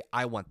going to say,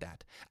 I want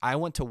that. I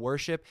want to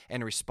worship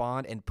and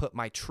respond and put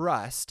my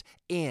trust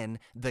in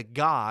the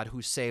God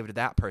who saved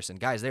that person.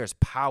 Guys, there's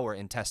power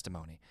in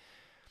testimony.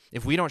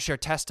 If we don't share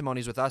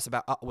testimonies with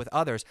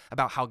others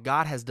about how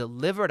God has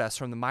delivered us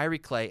from the miry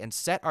clay and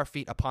set our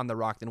feet upon the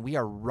rock, then we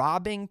are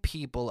robbing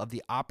people of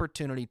the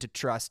opportunity to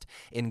trust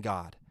in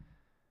God.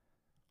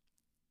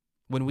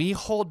 When we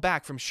hold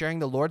back from sharing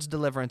the Lord's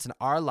deliverance in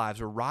our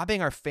lives, we're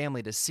robbing our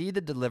family to see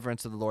the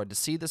deliverance of the Lord, to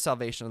see the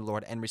salvation of the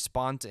Lord, and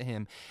respond to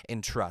him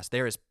in trust.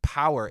 There is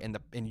power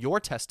in your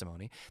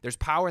testimony. There's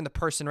power in the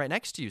person right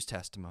next to you's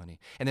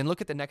testimony. And then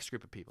look at the next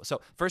group of people. So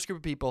first group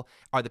of people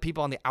are the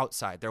people on the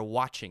outside. They're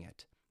watching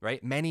it.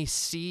 right? Many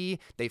see,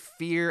 they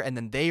fear, and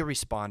then they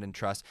respond in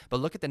trust. But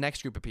look at the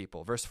next group of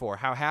people. Verse 4,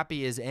 how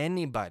happy is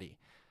anybody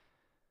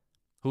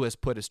who has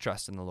put his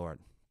trust in the Lord?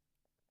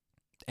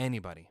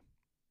 Anybody.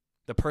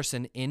 The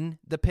person in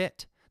the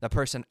pit, the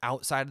person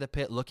outside of the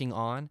pit looking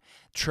on.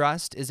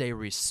 Trust is a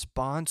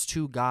response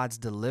to God's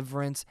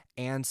deliverance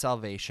and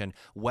salvation,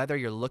 whether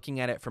you're looking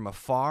at it from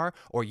afar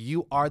or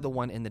you are the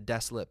one in the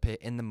desolate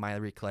pit, in the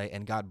miry clay,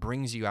 and God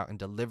brings you out and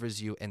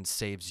delivers you and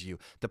saves you.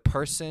 The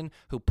person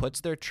who puts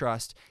their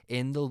trust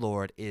in the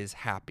Lord is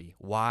happy.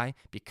 Why?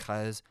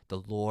 Because the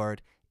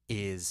Lord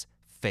is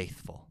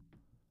faithful.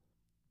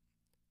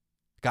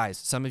 Guys,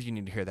 some of you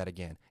need to hear that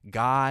again.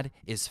 God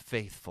is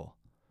faithful.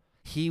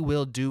 He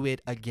will do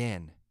it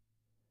again.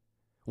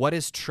 What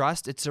is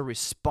trust? It's a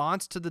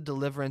response to the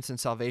deliverance and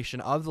salvation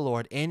of the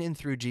Lord in and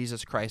through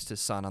Jesus Christ, his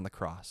Son, on the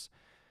cross.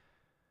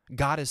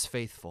 God is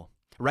faithful.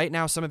 Right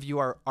now, some of you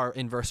are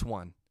in verse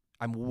 1.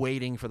 I'm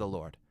waiting for the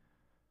Lord.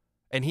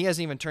 And he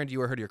hasn't even turned to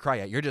you or heard your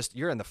cry yet.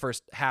 You're in the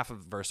first half of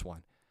verse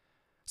 1.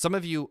 Some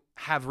of you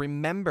have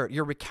remembered,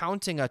 you're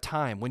recounting a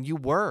time when you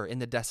were in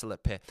the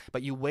desolate pit,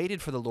 but you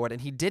waited for the Lord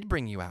and he did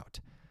bring you out.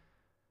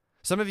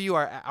 Some of you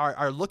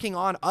are looking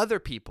on other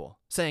people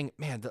saying,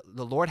 man,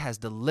 the Lord has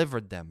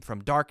delivered them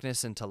from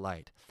darkness into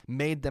light,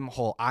 made them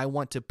whole. I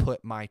want to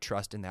put my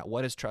trust in that.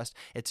 What is trust?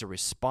 It's a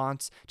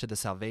response to the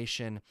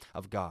salvation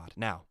of God.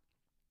 Now,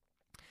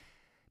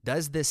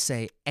 does this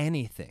say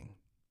anything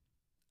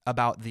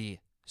about the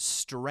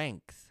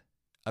strength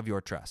of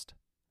your trust?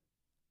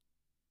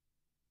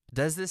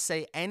 Does this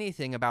say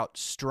anything about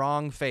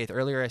strong faith?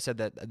 Earlier I said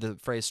that the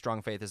phrase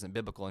strong faith isn't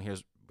biblical, and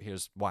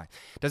here's why.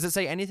 Does it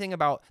say anything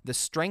about the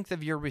strength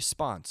of your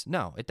response?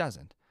 No, it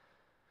doesn't.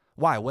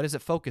 Why? What does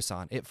it focus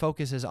on? It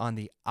focuses on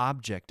the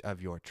object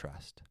of your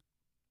trust.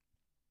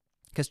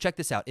 Because check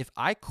this out. If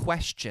I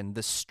question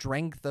the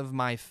strength of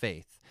my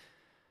faith,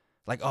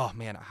 like, oh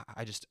man,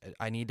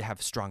 I need to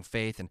have strong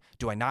faith, and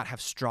do I not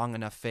have strong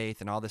enough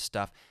faith and all this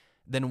stuff,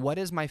 then what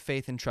is my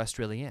faith and trust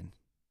really in?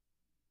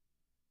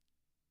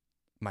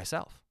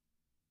 Myself.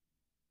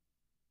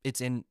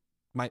 It's in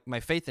my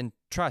faith and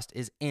trust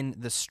is in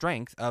the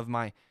strength of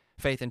my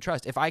faith and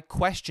trust. If I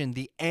question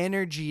the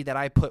energy that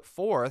I put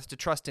forth to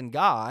trust in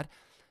God,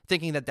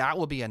 thinking that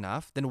will be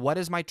enough, then what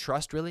is my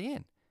trust really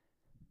in?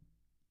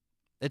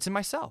 It's in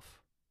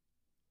myself.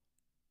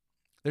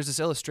 There's this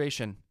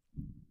illustration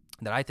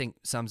that I think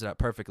sums it up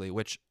perfectly,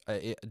 which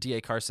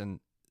D.A. Carson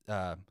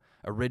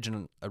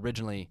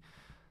originally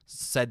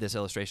said this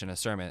illustration in a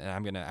sermon, and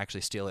I'm going to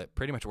actually steal it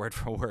pretty much word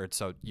for word,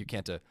 so you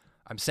can't,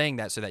 I'm saying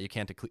that so that you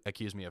can't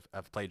accuse me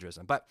of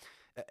plagiarism. But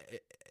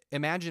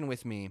imagine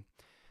with me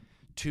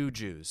 2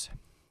 Jews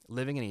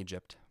living in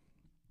Egypt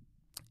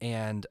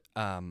and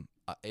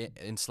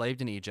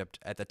enslaved in Egypt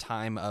at the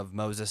time of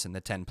Moses and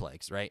the 10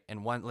 plagues, right?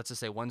 And let's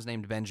just say one's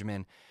named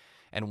Benjamin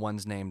and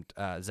one's named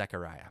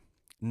Zechariah.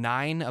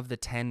 9 of the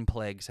 10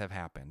 plagues have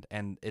happened,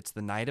 and it's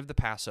the night of the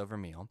Passover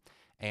meal,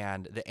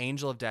 and the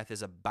angel of death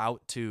is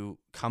about to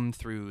come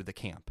through the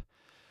camp.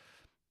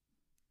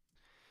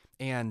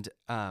 And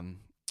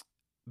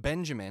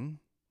Benjamin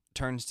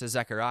turns to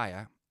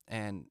Zechariah,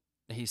 and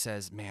he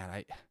says,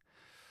 man,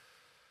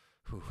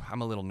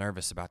 I'm a little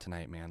nervous about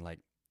tonight, man. Like,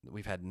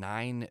 we've had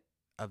 9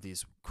 of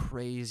these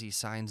crazy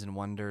signs and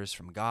wonders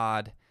from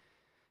God,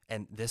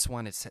 and this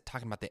one, it's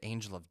talking about the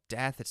angel of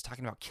death. It's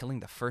talking about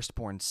killing the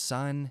firstborn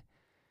son.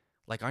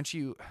 Like,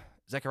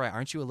 Zechariah,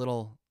 aren't you a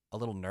little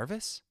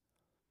nervous?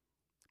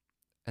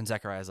 And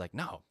Zechariah's like,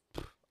 no,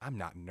 I'm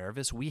not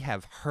nervous. We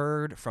have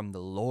heard from the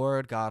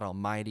Lord God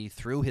Almighty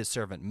through his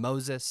servant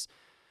Moses,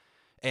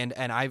 and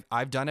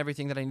I've done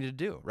everything that I need to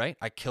do, right?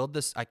 I killed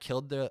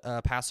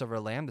the Passover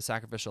lamb, the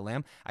sacrificial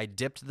lamb. I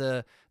dipped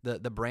the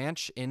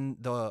branch in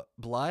the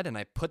blood, and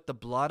I put the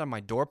blood on my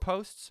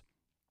doorposts.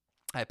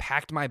 I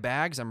packed my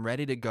bags. I'm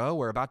ready to go.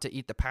 We're about to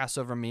eat the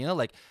Passover meal.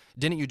 Like,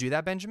 didn't you do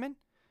that, Benjamin?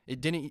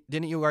 Didn't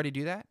you already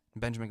do that?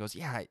 And Benjamin goes,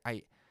 yeah,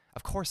 I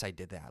of course I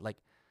did that. Like,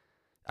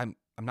 I'm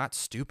not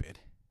stupid.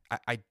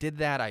 I did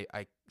that.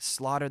 I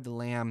slaughtered the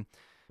lamb.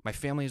 My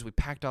families, we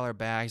packed all our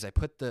bags. I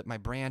put my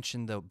branch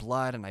in the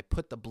blood, and I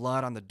put the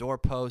blood on the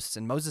doorposts.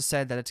 And Moses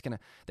said that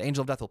the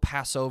angel of death will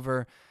pass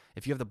over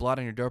if you have the blood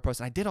on your doorpost.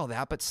 And I did all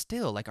that, but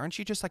still, like, aren't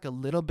you just like a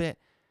little bit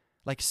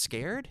like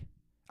scared?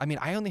 I mean,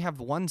 I only have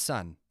one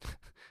son.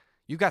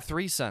 You've got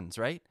 3 sons,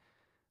 right?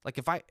 Like,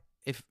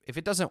 if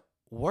it doesn't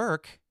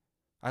work,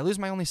 I lose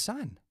my only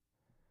son.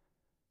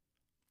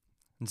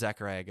 And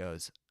Zechariah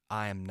goes,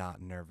 I am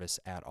not nervous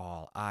at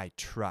all. I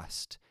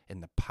trust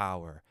in the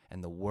power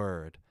and the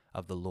word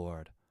of the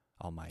Lord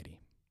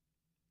Almighty.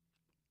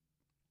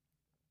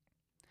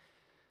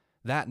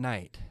 That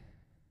night,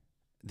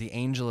 the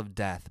angel of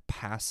death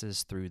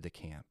passes through the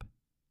camp.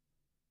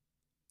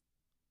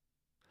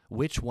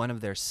 Which one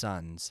of their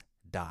sons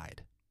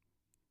died?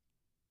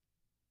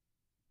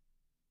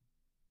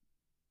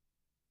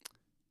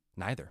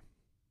 Neither.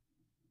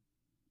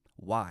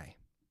 Why?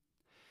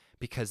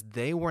 because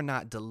they were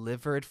not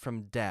delivered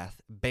from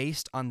death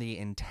based on the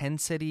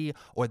intensity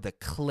or the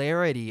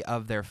clarity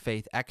of their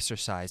faith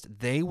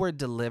exercised. They were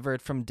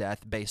delivered from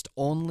death based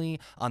only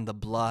on the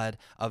blood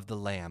of the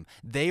Lamb.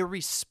 They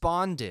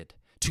responded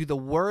to the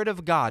word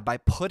of God by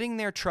putting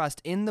their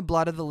trust in the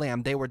blood of the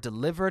Lamb. They were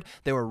delivered,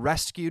 they were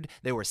rescued,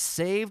 they were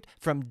saved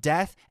from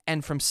death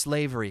and from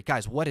slavery.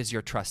 Guys, what is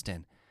your trust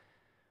in?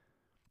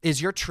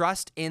 Is your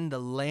trust in the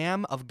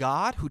Lamb of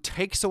God who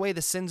takes away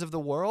the sins of the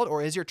world,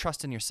 or is your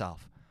trust in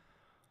yourself?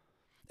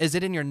 Is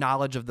it in your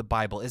knowledge of the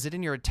Bible? Is it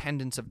in your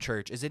attendance of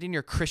church? Is it in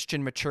your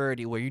Christian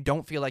maturity where you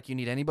don't feel like you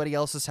need anybody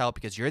else's help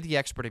because you're the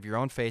expert of your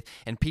own faith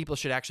and people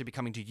should actually be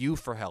coming to you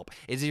for help?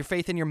 Is your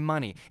faith in your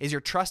money? Is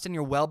your trust in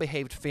your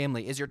well-behaved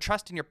family? Is your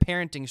trust in your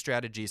parenting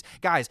strategies?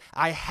 Guys,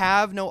 I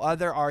have no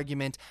other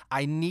argument.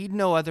 I need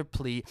no other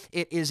plea.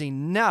 It is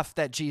enough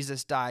that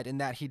Jesus died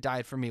and that he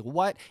died for me.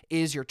 What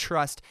is your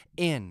trust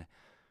in?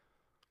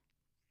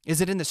 Is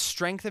it in the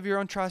strength of your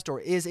own trust, or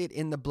is it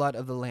in the blood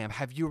of the Lamb?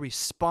 Have you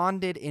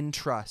responded in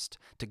trust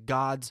to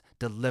God's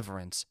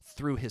deliverance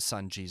through his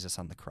son Jesus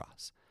on the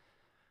cross?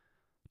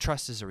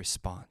 Trust is a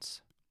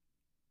response.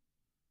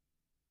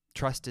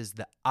 Trust is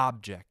the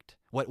object.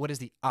 What is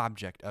the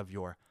object of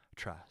your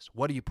trust?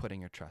 What are you putting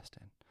your trust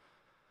in?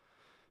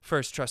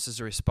 First, trust is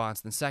a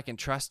response. Then second,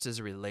 trust is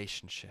a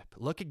relationship.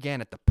 Look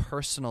again at the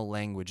personal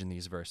language in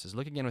these verses.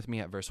 Look again with me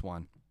at verse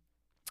 1.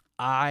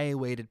 I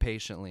waited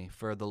patiently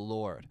for the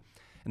Lord.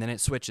 And then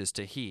it switches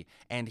to he.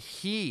 And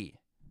he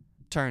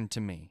turned to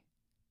me.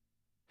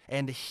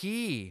 And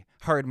he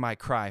heard my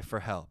cry for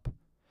help.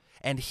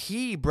 And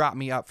he brought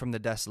me up from the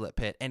desolate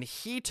pit. And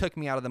he took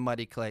me out of the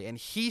muddy clay. And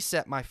he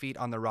set my feet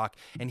on the rock.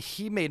 And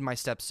he made my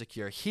steps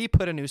secure. He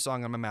put a new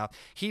song in my mouth.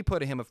 He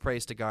put a hymn of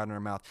praise to God in our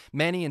mouth.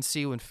 Many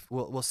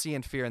will see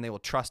and fear, and they will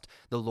trust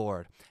the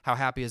Lord. How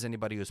happy is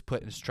anybody who has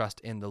put his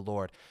trust in the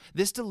Lord.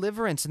 This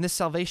deliverance and this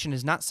salvation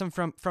is not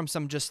from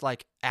some just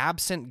like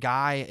absent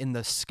guy in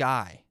the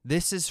sky.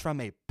 This is from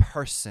a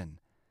person.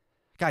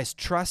 Guys,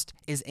 trust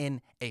is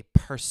in a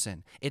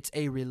person. It's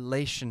a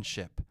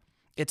relationship.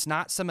 It's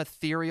not some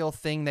ethereal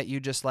thing that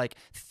you just like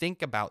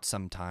think about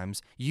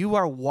sometimes. You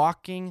are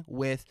walking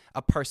with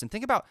a person.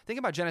 Think about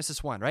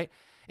Genesis 1, right?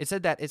 It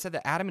said that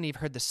Adam and Eve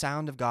heard the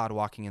sound of God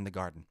walking in the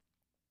garden.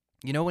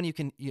 You know when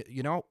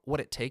you know what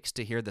it takes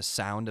to hear the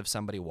sound of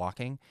somebody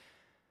walking?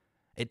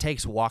 It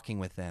takes walking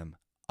with them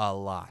a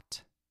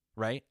lot,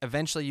 right?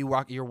 Eventually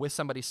you're with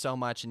somebody so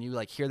much and you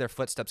like hear their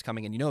footsteps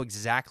coming and you know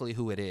exactly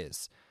who it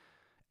is.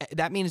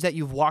 That means that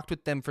you've walked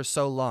with them for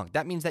so long.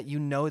 That means that you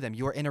know them.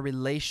 You are in a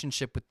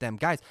relationship with them.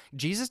 Guys,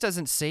 Jesus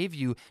doesn't save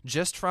you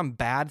just from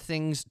bad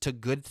things to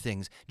good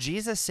things.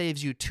 Jesus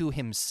saves you to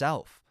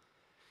himself.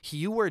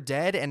 You were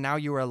dead and now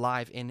you are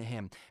alive in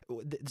him.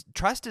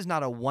 Trust is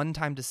not a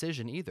one-time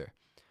decision either,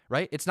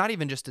 right? It's not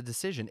even just a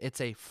decision.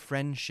 It's a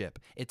friendship.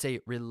 It's a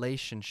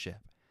relationship.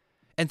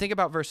 And think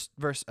about verse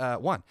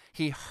 1.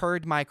 He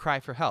heard my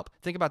cry for help.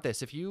 Think about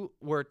this. If you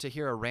were to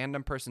hear a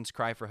random person's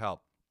cry for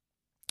help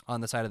on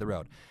the side of the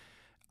road,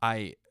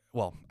 I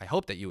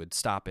hope that you would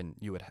stop and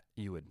you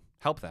would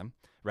help them,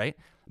 right?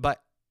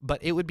 But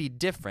it would be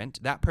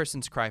different. That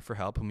person's cry for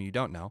help, whom you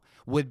don't know,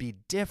 would be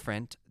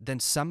different than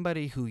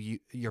somebody who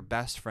your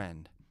best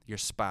friend, your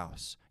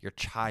spouse, your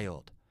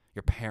child,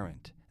 your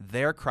parent,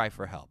 their cry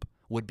for help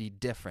would be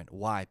different.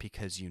 Why?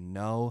 Because you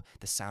know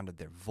the sound of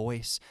their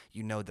voice.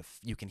 You know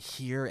you can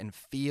hear and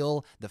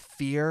feel the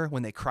fear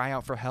when they cry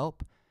out for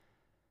help.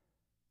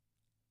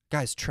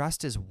 Guys,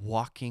 trust is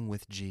walking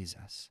with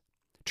Jesus.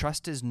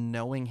 Trust is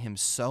knowing him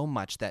so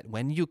much that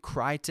when you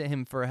cry to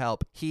him for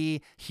help,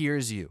 he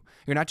hears you.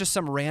 You're not just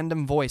some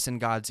random voice in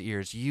God's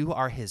ears. You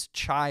are his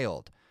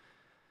child.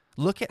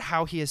 Look at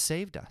how he has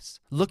saved us.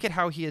 Look at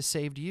how he has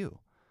saved you.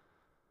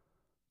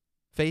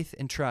 Faith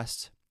and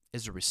trust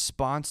is a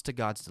response to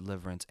God's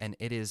deliverance, and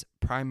it is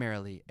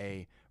primarily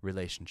a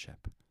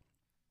relationship.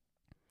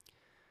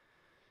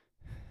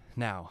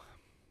 Now,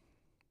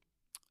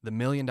 the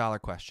million-dollar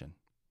question.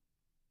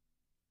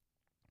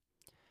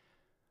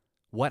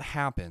 What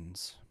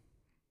happens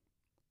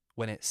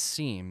when it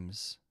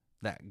seems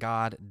that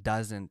God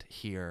doesn't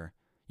hear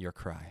your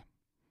cry?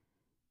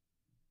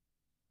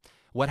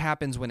 What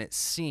happens when it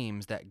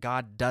seems that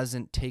God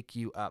doesn't take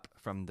you up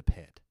from the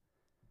pit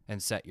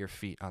and set your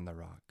feet on the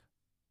rock?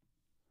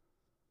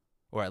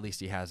 Or at least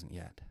he hasn't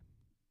yet.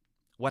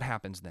 What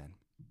happens then?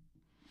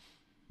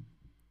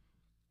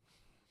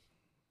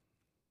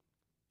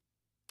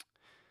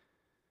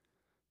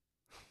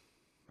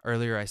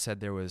 Earlier I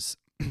said there was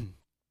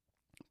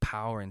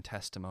power in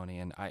testimony,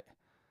 and I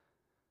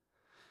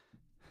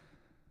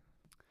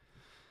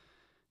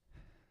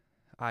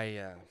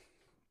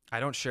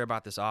don't share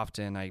about this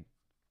often. I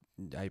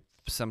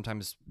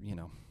sometimes,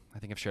 I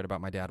think I've shared about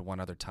my dad one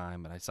other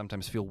time, but I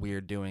sometimes feel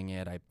weird doing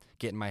it. I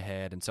get in my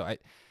head, and so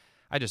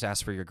I just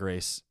ask for your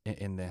grace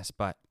in this.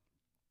 But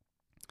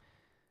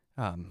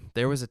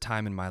there was a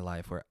time in my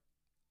life where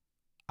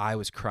I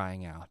was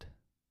crying out.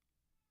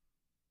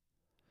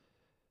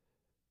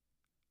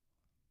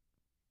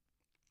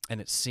 And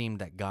it seemed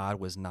that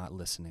God was not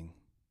listening.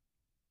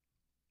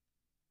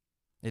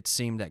 It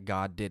seemed that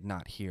God did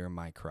not hear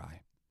my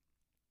cry.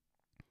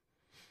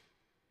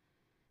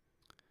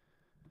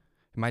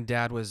 My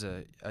dad was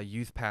a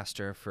youth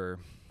pastor for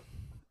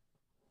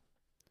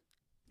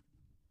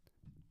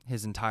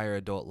his entire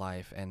adult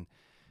life, and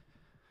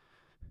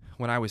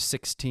when I was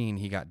 16,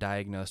 he got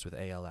diagnosed with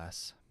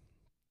ALS.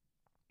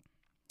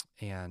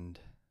 And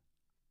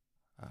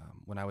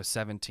when I was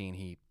 17,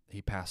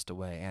 he passed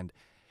away. And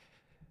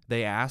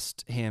they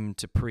asked him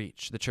to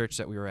preach. The church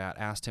that we were at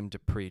asked him to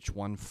preach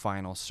one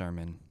final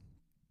sermon.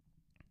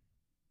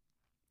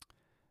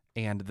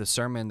 And the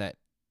sermon that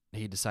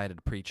he decided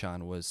to preach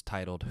on was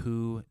titled,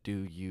 "Who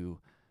Do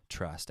You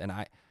Trust?" And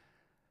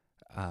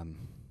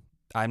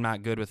I'm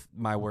not good with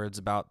my words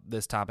about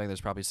this topic.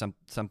 There's probably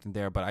something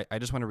there, but I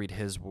just want to read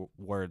his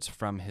words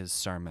from his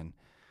sermon.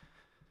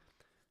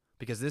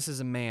 Because this is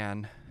a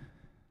man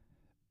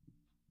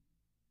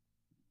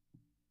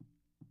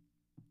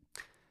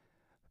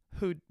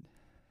who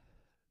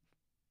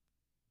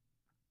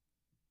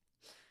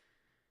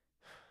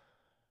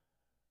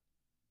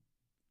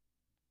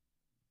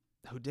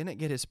didn't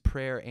get his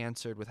prayer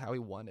answered with how he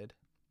wanted,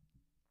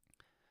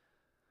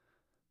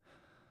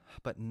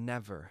 but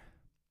never,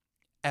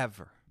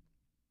 ever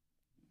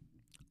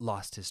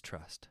lost his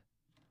trust.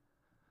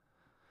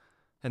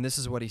 And this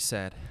is what he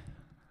said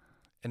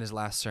in his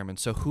last sermon.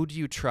 So who do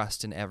you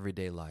trust in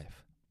everyday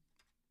life?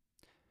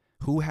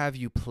 Who have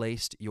you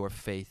placed your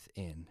faith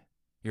in?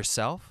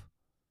 Yourself?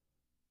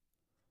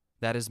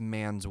 That is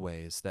man's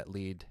ways that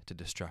lead to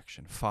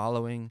destruction.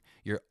 Following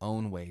your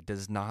own way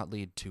does not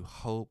lead to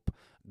hope,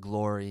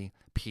 glory,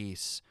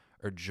 peace,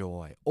 or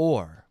joy.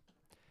 Or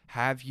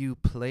have you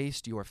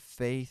placed your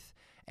faith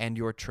and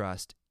your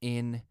trust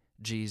in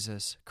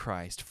Jesus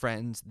Christ?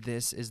 Friends,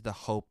 this is the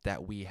hope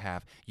that we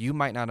have. You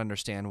might not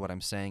understand what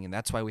I'm saying, and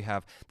that's why we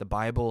have the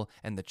Bible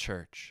and the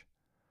church.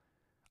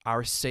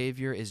 Our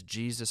Savior is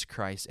Jesus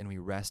Christ, and we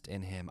rest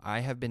in him. I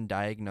have been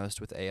diagnosed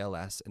with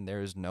ALS, and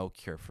there is no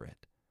cure for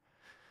it.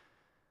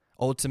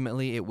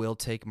 Ultimately, it will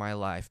take my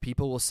life.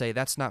 People will say,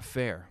 that's not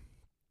fair.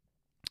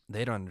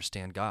 They don't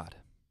understand God.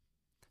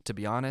 To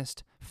be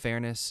honest,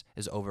 fairness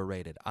is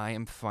overrated. I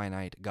am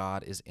finite.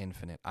 God is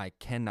infinite. I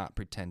cannot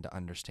pretend to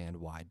understand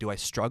why. Do I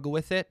struggle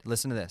with it?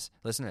 Listen to this.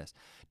 Listen to this.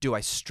 Do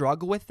I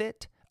struggle with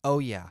it? Oh,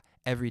 yeah,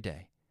 every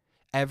day,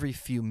 every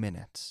few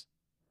minutes.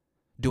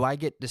 Do I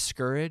get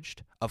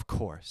discouraged? Of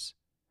course.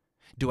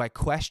 Do I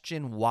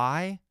question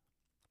why?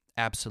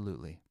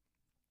 Absolutely.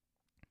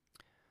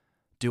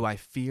 Do I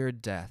fear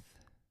death?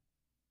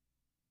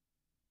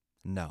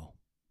 No.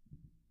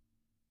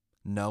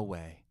 No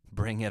way.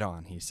 Bring it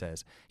on, he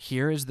says.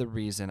 Here is the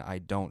reason I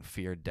don't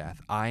fear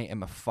death. I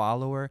am a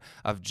follower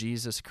of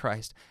Jesus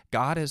Christ.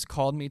 God has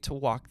called me to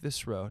walk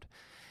this road,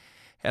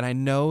 and I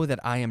know that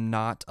I am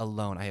not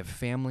alone. I have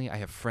family, I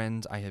have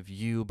friends, I have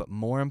you, but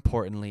more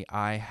importantly,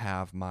 I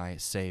have my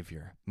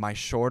Savior. My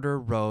shorter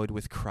road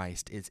with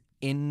Christ is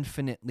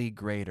infinitely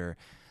greater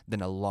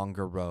than a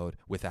longer road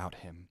without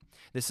him.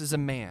 This is a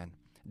man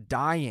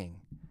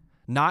dying,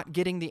 not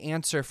getting the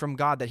answer from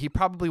God that he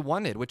probably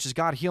wanted, which is,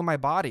 God, heal my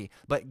body,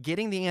 but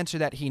getting the answer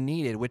that he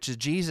needed, which is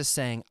Jesus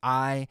saying,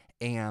 I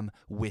am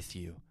with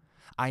you.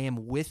 I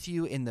am with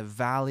you in the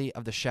valley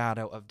of the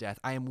shadow of death.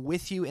 I am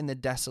with you in the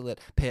desolate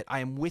pit. I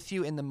am with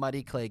you in the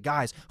muddy clay.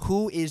 Guys,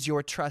 who is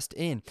your trust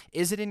in?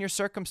 Is it in your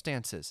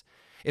circumstances?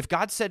 If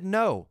God said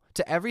no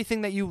to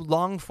everything that you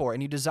long for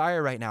and you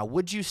desire right now,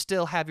 would you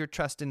still have your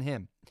trust in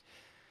him?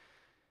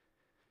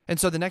 And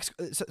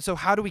so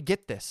how do we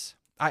get this?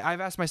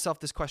 I've asked myself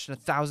this question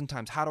 1,000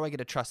 times. How do I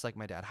get a trust like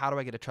my dad? How do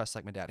I get a trust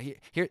like my dad?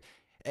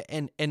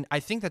 And I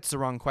think that's the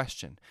wrong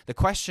question. The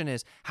question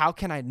is, how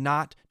can I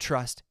not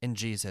trust in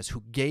Jesus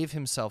who gave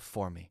himself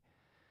for me?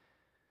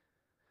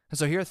 And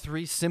so here are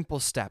three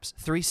simple steps.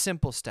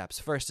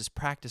 First is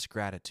practice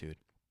gratitude.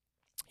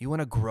 You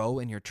want to grow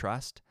in your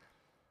trust?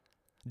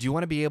 Do you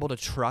want to be able to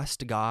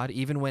trust God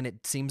even when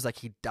it seems like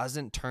he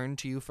doesn't turn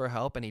to you for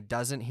help and he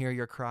doesn't hear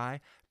your cry?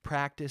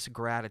 Practice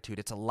gratitude.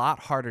 It's a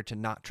lot harder to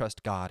not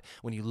trust God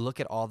when you look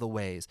at all the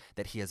ways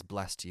that he has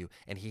blessed you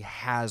and he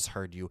has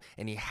heard you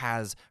and he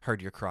has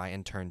heard your cry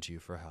and turned to you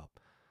for help.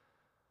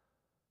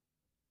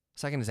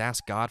 Second is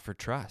ask God for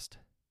trust.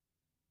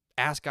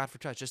 Ask God for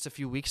trust. Just a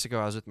few weeks ago,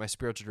 I was with my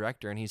spiritual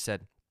director and he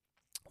said,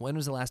 when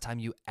was the last time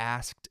you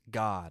asked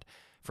God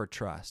for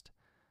trust?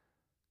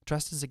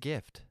 Trust is a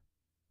gift.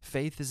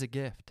 Faith is a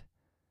gift.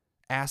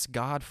 Ask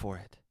God for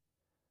it.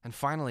 And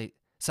finally,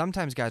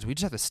 sometimes, guys, we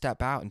just have to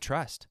step out and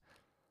trust.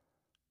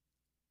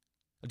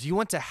 Do you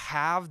want to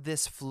have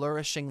this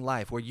flourishing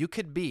life where you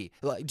could be?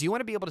 Do you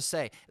want to be able to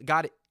say,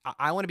 God,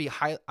 I want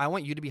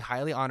you to be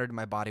highly honored in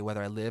my body,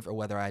 whether I live or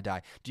whether I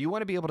die? Do you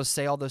want to be able to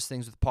say all those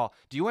things with Paul?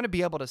 Do you want to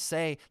be able to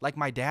say, like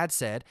my dad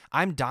said,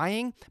 I'm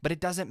dying, but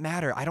it doesn't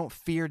matter. I don't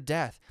fear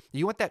death. Do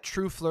you want that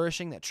true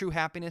flourishing, that true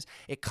happiness?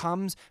 It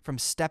comes from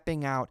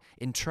stepping out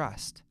in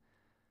trust.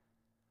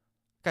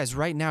 Guys,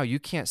 right now,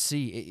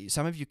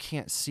 some of you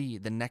can't see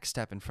the next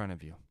step in front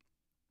of you.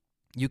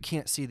 You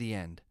can't see the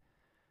end.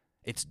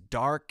 It's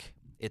dark.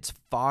 It's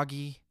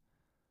foggy.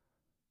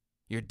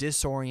 You're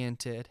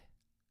disoriented.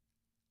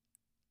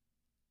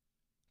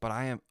 But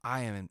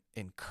I am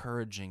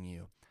encouraging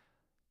you.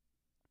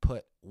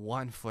 Put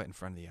one foot in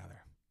front of the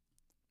other.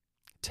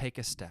 Take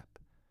a step.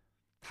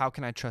 How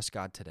can I trust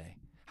God today?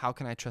 How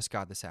can I trust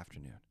God this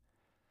afternoon?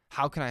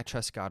 How can I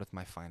trust God with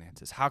my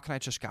finances? How can I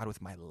trust God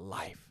with my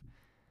life?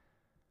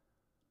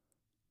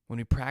 When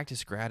we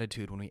practice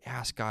gratitude, when we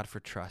ask God for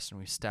trust, and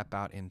we step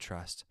out in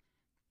trust,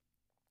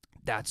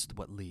 that's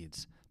what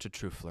leads to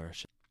true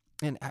flourishing.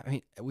 And I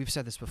mean, we've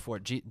said this before.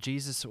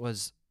 Jesus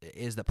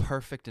is the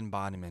perfect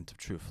embodiment of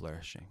true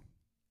flourishing.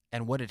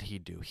 And what did he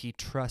do? He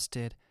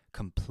trusted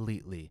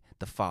completely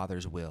the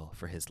Father's will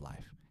for his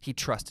life. He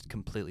trusted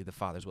completely the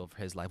Father's will for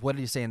his life. What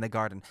did he say in the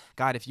garden?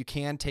 God, if you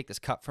can, take this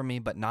cup from me,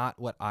 but not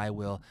what I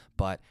will,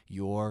 but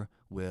your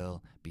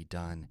will be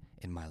done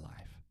in my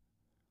life.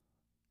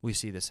 We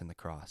see this in the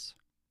cross.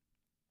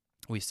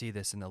 We see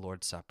this in the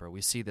Lord's Supper.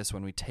 We see this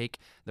when we take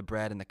the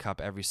bread and the cup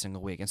every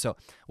single week. And so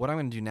what I'm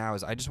going to do now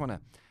is I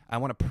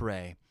want to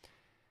pray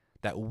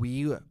that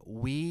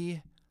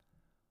we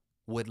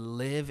would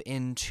live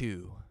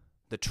into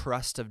the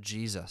trust of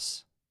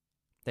Jesus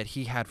that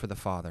he had for the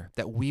Father,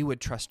 that we would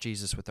trust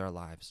Jesus with our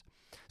lives.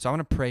 So I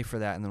want to pray for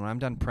that, and then when I'm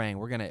done praying,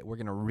 we're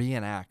gonna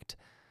reenact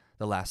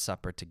the Last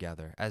Supper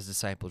together as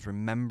disciples,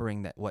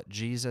 remembering that what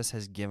Jesus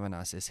has given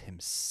us is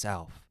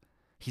himself.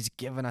 He's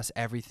given us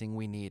everything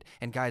we need.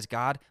 And guys,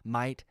 God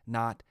might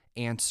not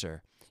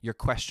answer your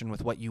question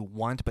with what you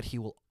want, but he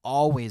will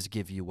always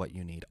give you what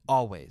you need,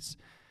 always.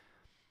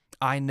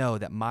 I know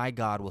that my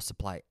God will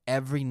supply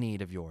every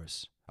need of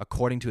yours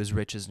according to his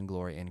riches and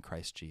glory in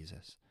Christ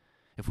Jesus.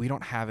 If we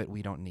don't have it,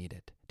 we don't need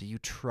it. Do you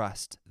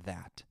trust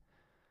that?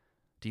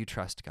 Do you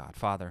trust God?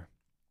 Father,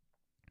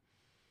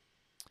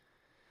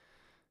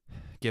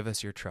 give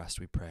us your trust,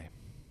 we pray.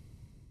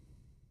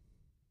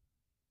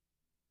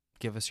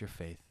 Give us your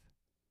faith.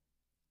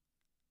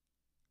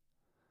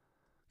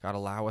 God,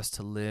 allow us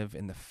to live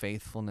in the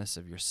faithfulness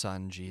of your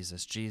Son,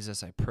 Jesus.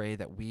 Jesus, I pray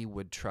that we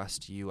would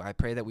trust you. I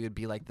pray that we would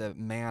be like the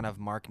man of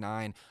Mark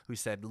 9 who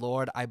said,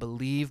 Lord, I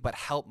believe, but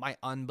help my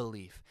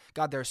unbelief.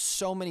 God, there are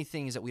so many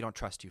things that we don't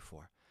trust you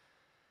for.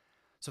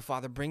 So,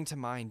 Father, bring to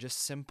mind just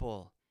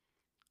simple,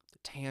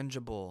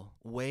 tangible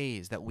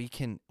ways that we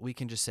can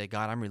just say,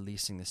 God, I'm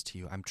releasing this to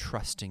you. I'm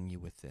trusting you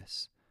with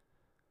this.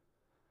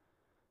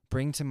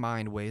 Bring to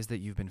mind ways that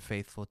you've been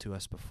faithful to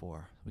us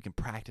before. We can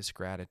practice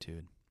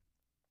gratitude.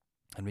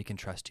 And we can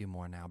trust you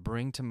more now.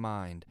 Bring to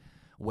mind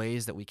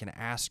ways that we can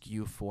ask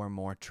you for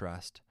more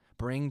trust.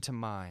 Bring to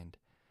mind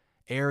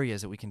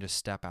areas that we can just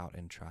step out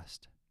and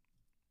trust.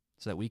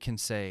 So that we can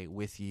say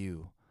with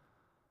you,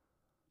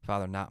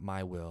 Father, not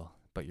my will,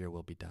 but your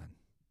will be done.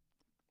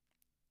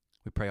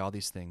 We pray all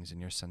these things in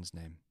your Son's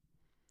name,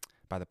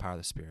 by the power of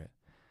the Spirit.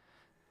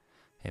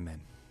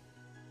 Amen.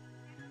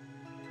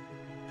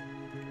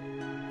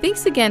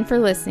 Thanks again for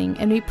listening,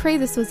 and we pray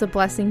this was a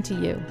blessing to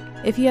you.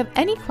 If you have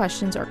any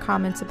questions or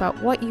comments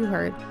about what you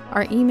heard,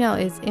 our email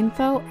is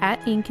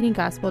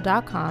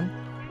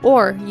info@ankenygospel.com,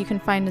 or you can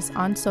find us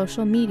on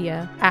social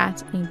media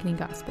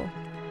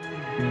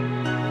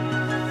 @ankenygospel.